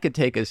that could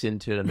take us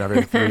into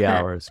another 3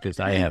 hours, because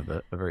I have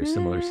a very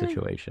similar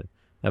situation.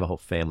 I have a whole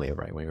family of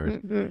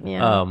right-wingers.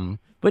 Yeah.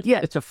 But yeah,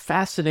 it's a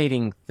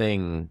fascinating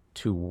thing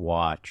to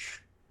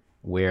watch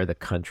where the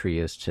country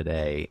is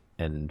today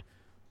and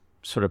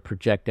sort of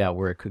project out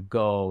where it could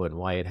go and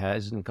why it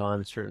hasn't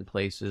gone certain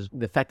places.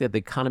 The fact that the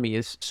economy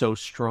is so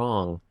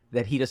strong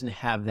that he doesn't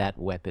have that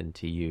weapon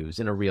to use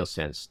in a real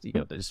sense.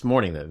 This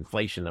morning, the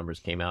inflation numbers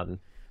came out and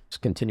it's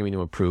continuing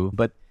to improve.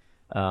 But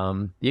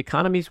the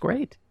economy's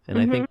great. And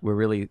I think we're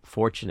really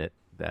fortunate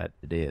that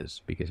it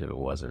is, because if it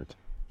wasn't,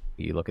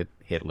 you look at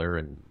Hitler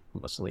and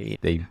Mussolini,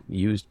 they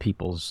used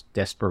people's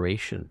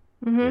desperation.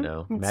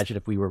 Imagine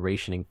if we were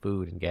rationing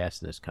food and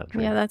gas in this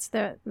country. Yeah, that's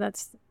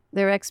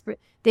their expert.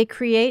 They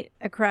create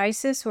a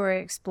crisis or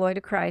exploit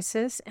a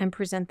crisis and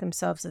present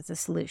themselves as a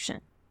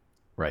solution.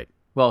 Right.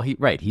 Well, they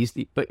always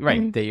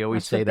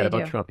That's say what that they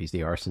about do. Trump. He's the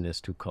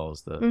arsonist who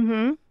calls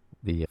the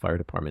fire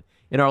department.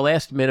 In our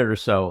last minute or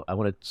so, I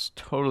want to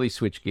totally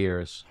switch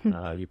gears.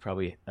 You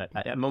probably,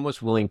 I'm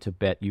almost willing to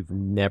bet you've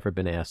never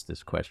been asked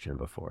this question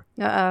before.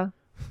 So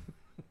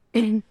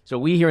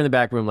we here in the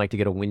back room like to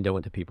get a window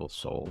into people's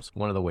souls.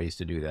 One of the ways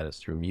to do that is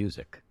through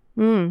music.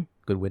 Good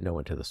window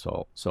into the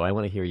soul. So I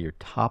want to hear your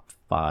top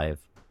 5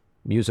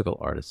 musical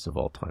artists of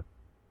all time?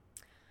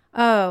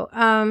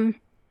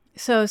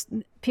 So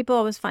people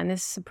always find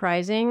this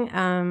surprising.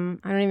 I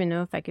don't even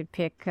know if I could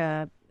pick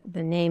the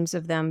names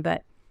of them,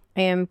 but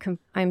I'm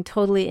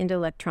totally into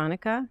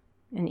electronica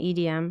and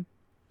EDM.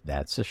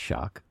 That's a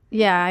shock.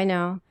 Yeah, I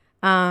know.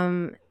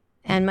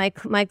 And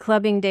my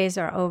clubbing days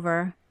are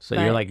over. So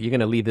you're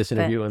going to leave this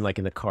interview and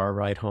in the car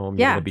ride home,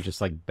 you're yeah, going to be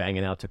just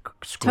banging out to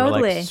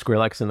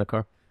Skrillex in the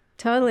car?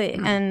 Totally.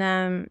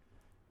 And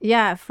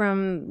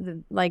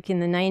from in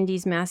the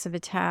 90s, Massive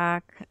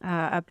Attack,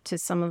 up to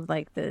some of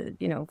the,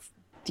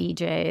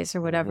 DJs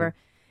or whatever.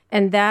 Mm-hmm.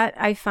 And that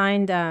I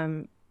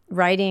find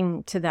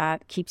writing to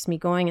that keeps me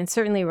going. And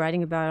certainly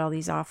writing about all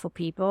these awful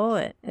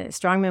people.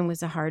 Strongman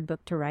was a hard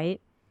book to write.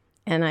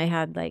 And I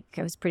had I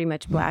was pretty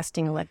much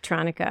blasting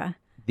electronica.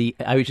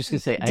 I was just going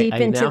to say, Deep I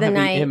into now the have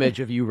night. the image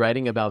of you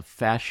writing about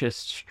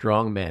fascist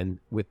strongmen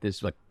with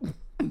this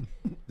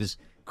this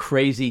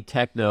crazy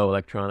techno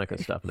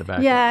electronica stuff in the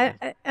background. Yeah,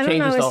 I don't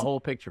know. Changes the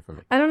whole picture for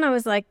me. I don't know. It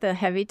was like the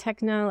heavy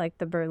techno, like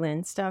the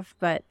Berlin stuff,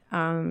 but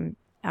I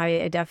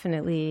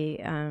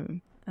definitely I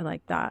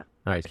like that.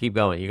 All right, keep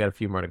going. You got a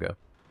few more to go.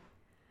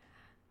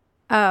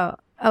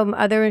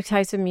 Other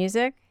types of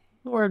music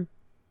or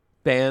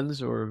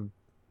bands or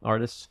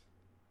artists.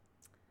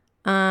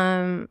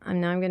 I'm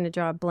going to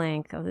draw a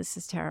blank. Oh, this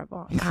is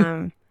terrible.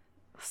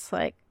 It's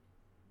you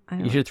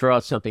should throw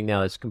out something now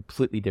that's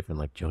completely different,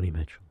 like Joni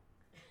Mitchell.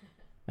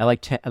 I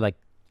like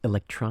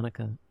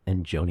electronica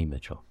and Joni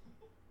Mitchell.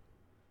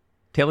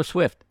 Taylor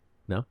Swift.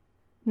 No?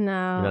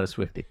 No. You're not a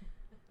Swiftie.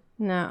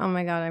 No. Oh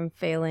my God, I'm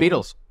failing.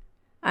 Beatles.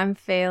 I'm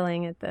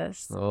failing at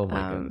this. Oh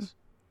my goodness.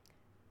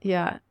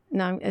 Yeah.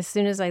 No. As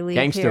soon as I leave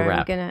Gangster here,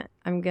 rap.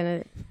 I'm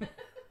gonna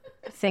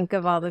think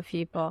of all the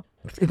people.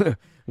 I'm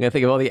gonna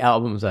think of all the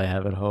albums I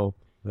have at home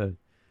that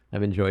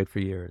I've enjoyed for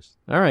years.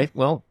 All right.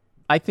 Well,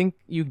 I think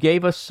you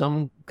gave us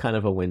some kind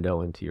of a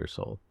window into your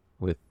soul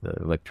with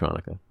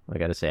electronica. I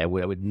got to say, I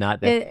would not.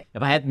 If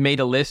I had made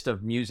a list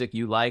of music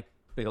you like,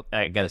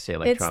 I got to say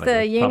electronica. It's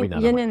the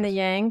yin and the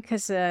yang,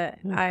 because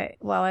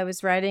while I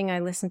was writing,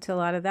 I listened to a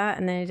lot of that,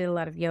 and then I did a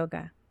lot of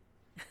yoga.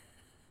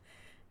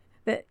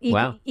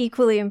 Wow.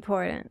 Equally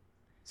important.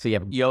 So you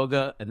have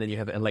yoga, and then you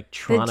have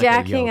electronica. The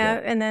jacking yoga.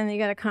 up, and then you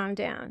got to calm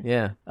down.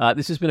 Yeah.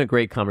 This has been a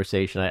great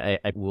conversation. I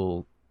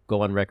will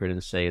go on record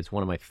and say it's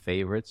one of my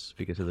favorites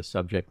because of the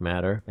subject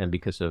matter and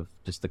because of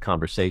just the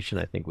conversation.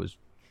 I think was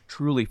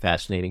truly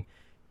fascinating,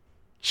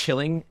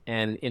 chilling,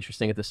 and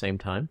interesting at the same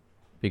time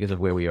because of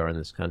where we are in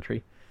this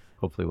country.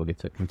 Hopefully we'll get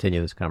to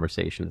continue this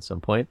conversation at some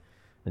point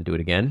and do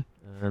it again.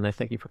 And I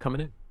thank you for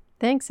coming in.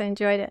 Thanks. I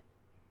enjoyed it.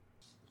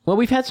 Well,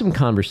 we've had some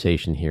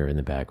conversation here in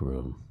the back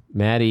room.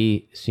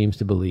 Maddie seems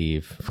to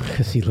believe,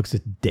 because he looks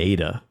at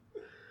data,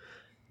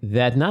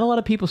 that not a lot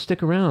of people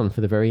stick around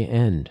for the very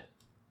end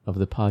of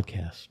the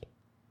podcast.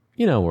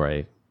 You know, where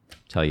I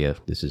tell you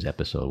this is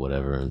episode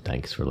whatever and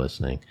thanks for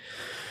listening.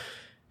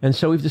 And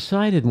so we've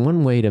decided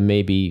one way to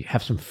maybe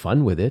have some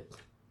fun with it,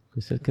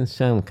 because it can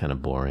sound kind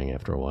of boring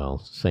after a while.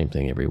 It's the same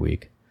thing every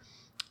week.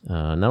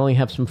 Not only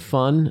have some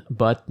fun,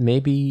 but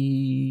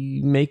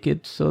maybe make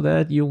it so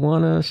that you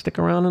want to stick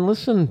around and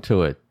listen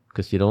to it,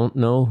 because you don't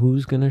know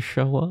who's going to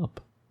show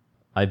up.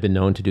 I've been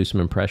known to do some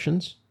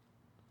impressions.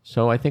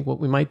 So I think what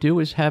we might do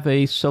is have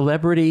a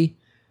celebrity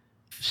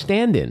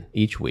stand-in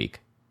each week.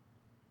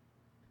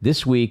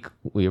 This week,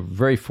 we are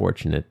very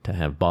fortunate to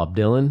have Bob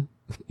Dylan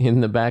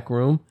in the back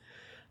room.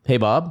 Hey,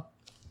 Bob.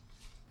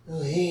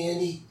 Oh, hey,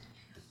 Andy.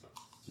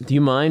 Do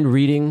you mind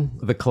reading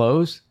the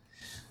close?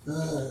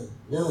 No,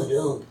 I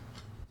don't.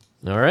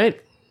 All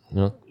right.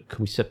 Well, can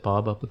we set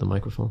Bob up with the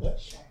microphone?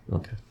 Yes.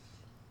 Okay.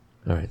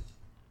 All right.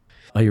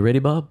 Are you ready,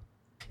 Bob?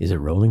 Is it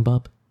rolling,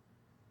 Bob?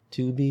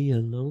 To be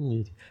alone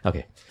with you.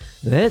 Okay.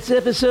 That's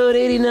episode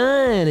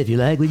 89. If you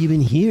like what you've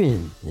been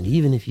hearing, and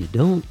even if you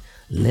don't,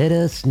 let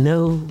us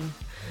know.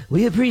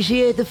 We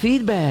appreciate the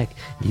feedback.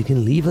 You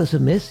can leave us a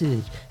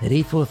message at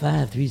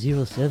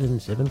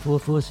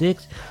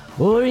 845-307-7446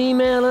 or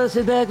email us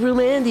at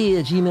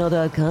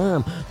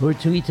backroomandy@gmail.com or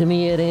tweet to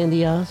me at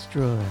Andy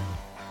Ostroy.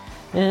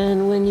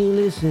 And when you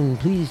listen,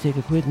 please take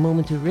a quick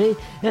moment to rate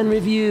and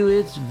review.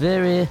 It's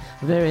very,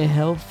 very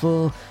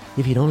helpful.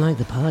 If you don't like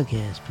the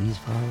podcast, please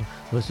follow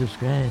or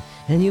subscribe,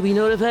 and you'll be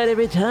notified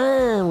every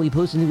time we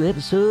post a new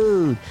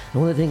episode. I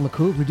want to thank my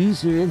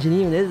co-producer,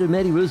 engineer, and editor,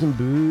 Maddie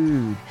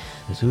Rosenberg,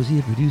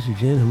 associate producer,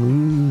 Jen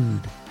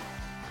Hamoud,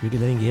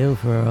 Cricket Nightingale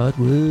for our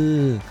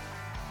artwork,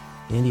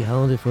 Andy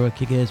Hollander for our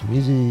kick-ass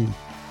music,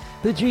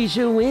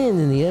 Patricia Wynn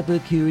and the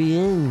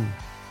Epicurean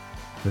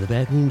for the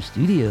Backroom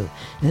Studio,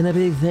 and a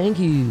big thank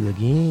you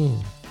again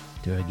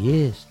to our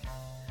guest,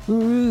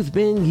 Ruth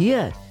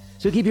Ben-Ghiat.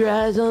 So keep your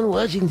eyes on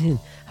Washington,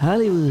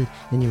 Hollywood,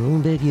 and your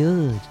own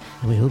backyards,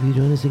 and we hope you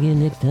join us again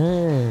next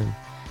time.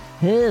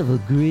 Have a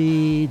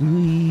great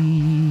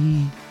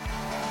week.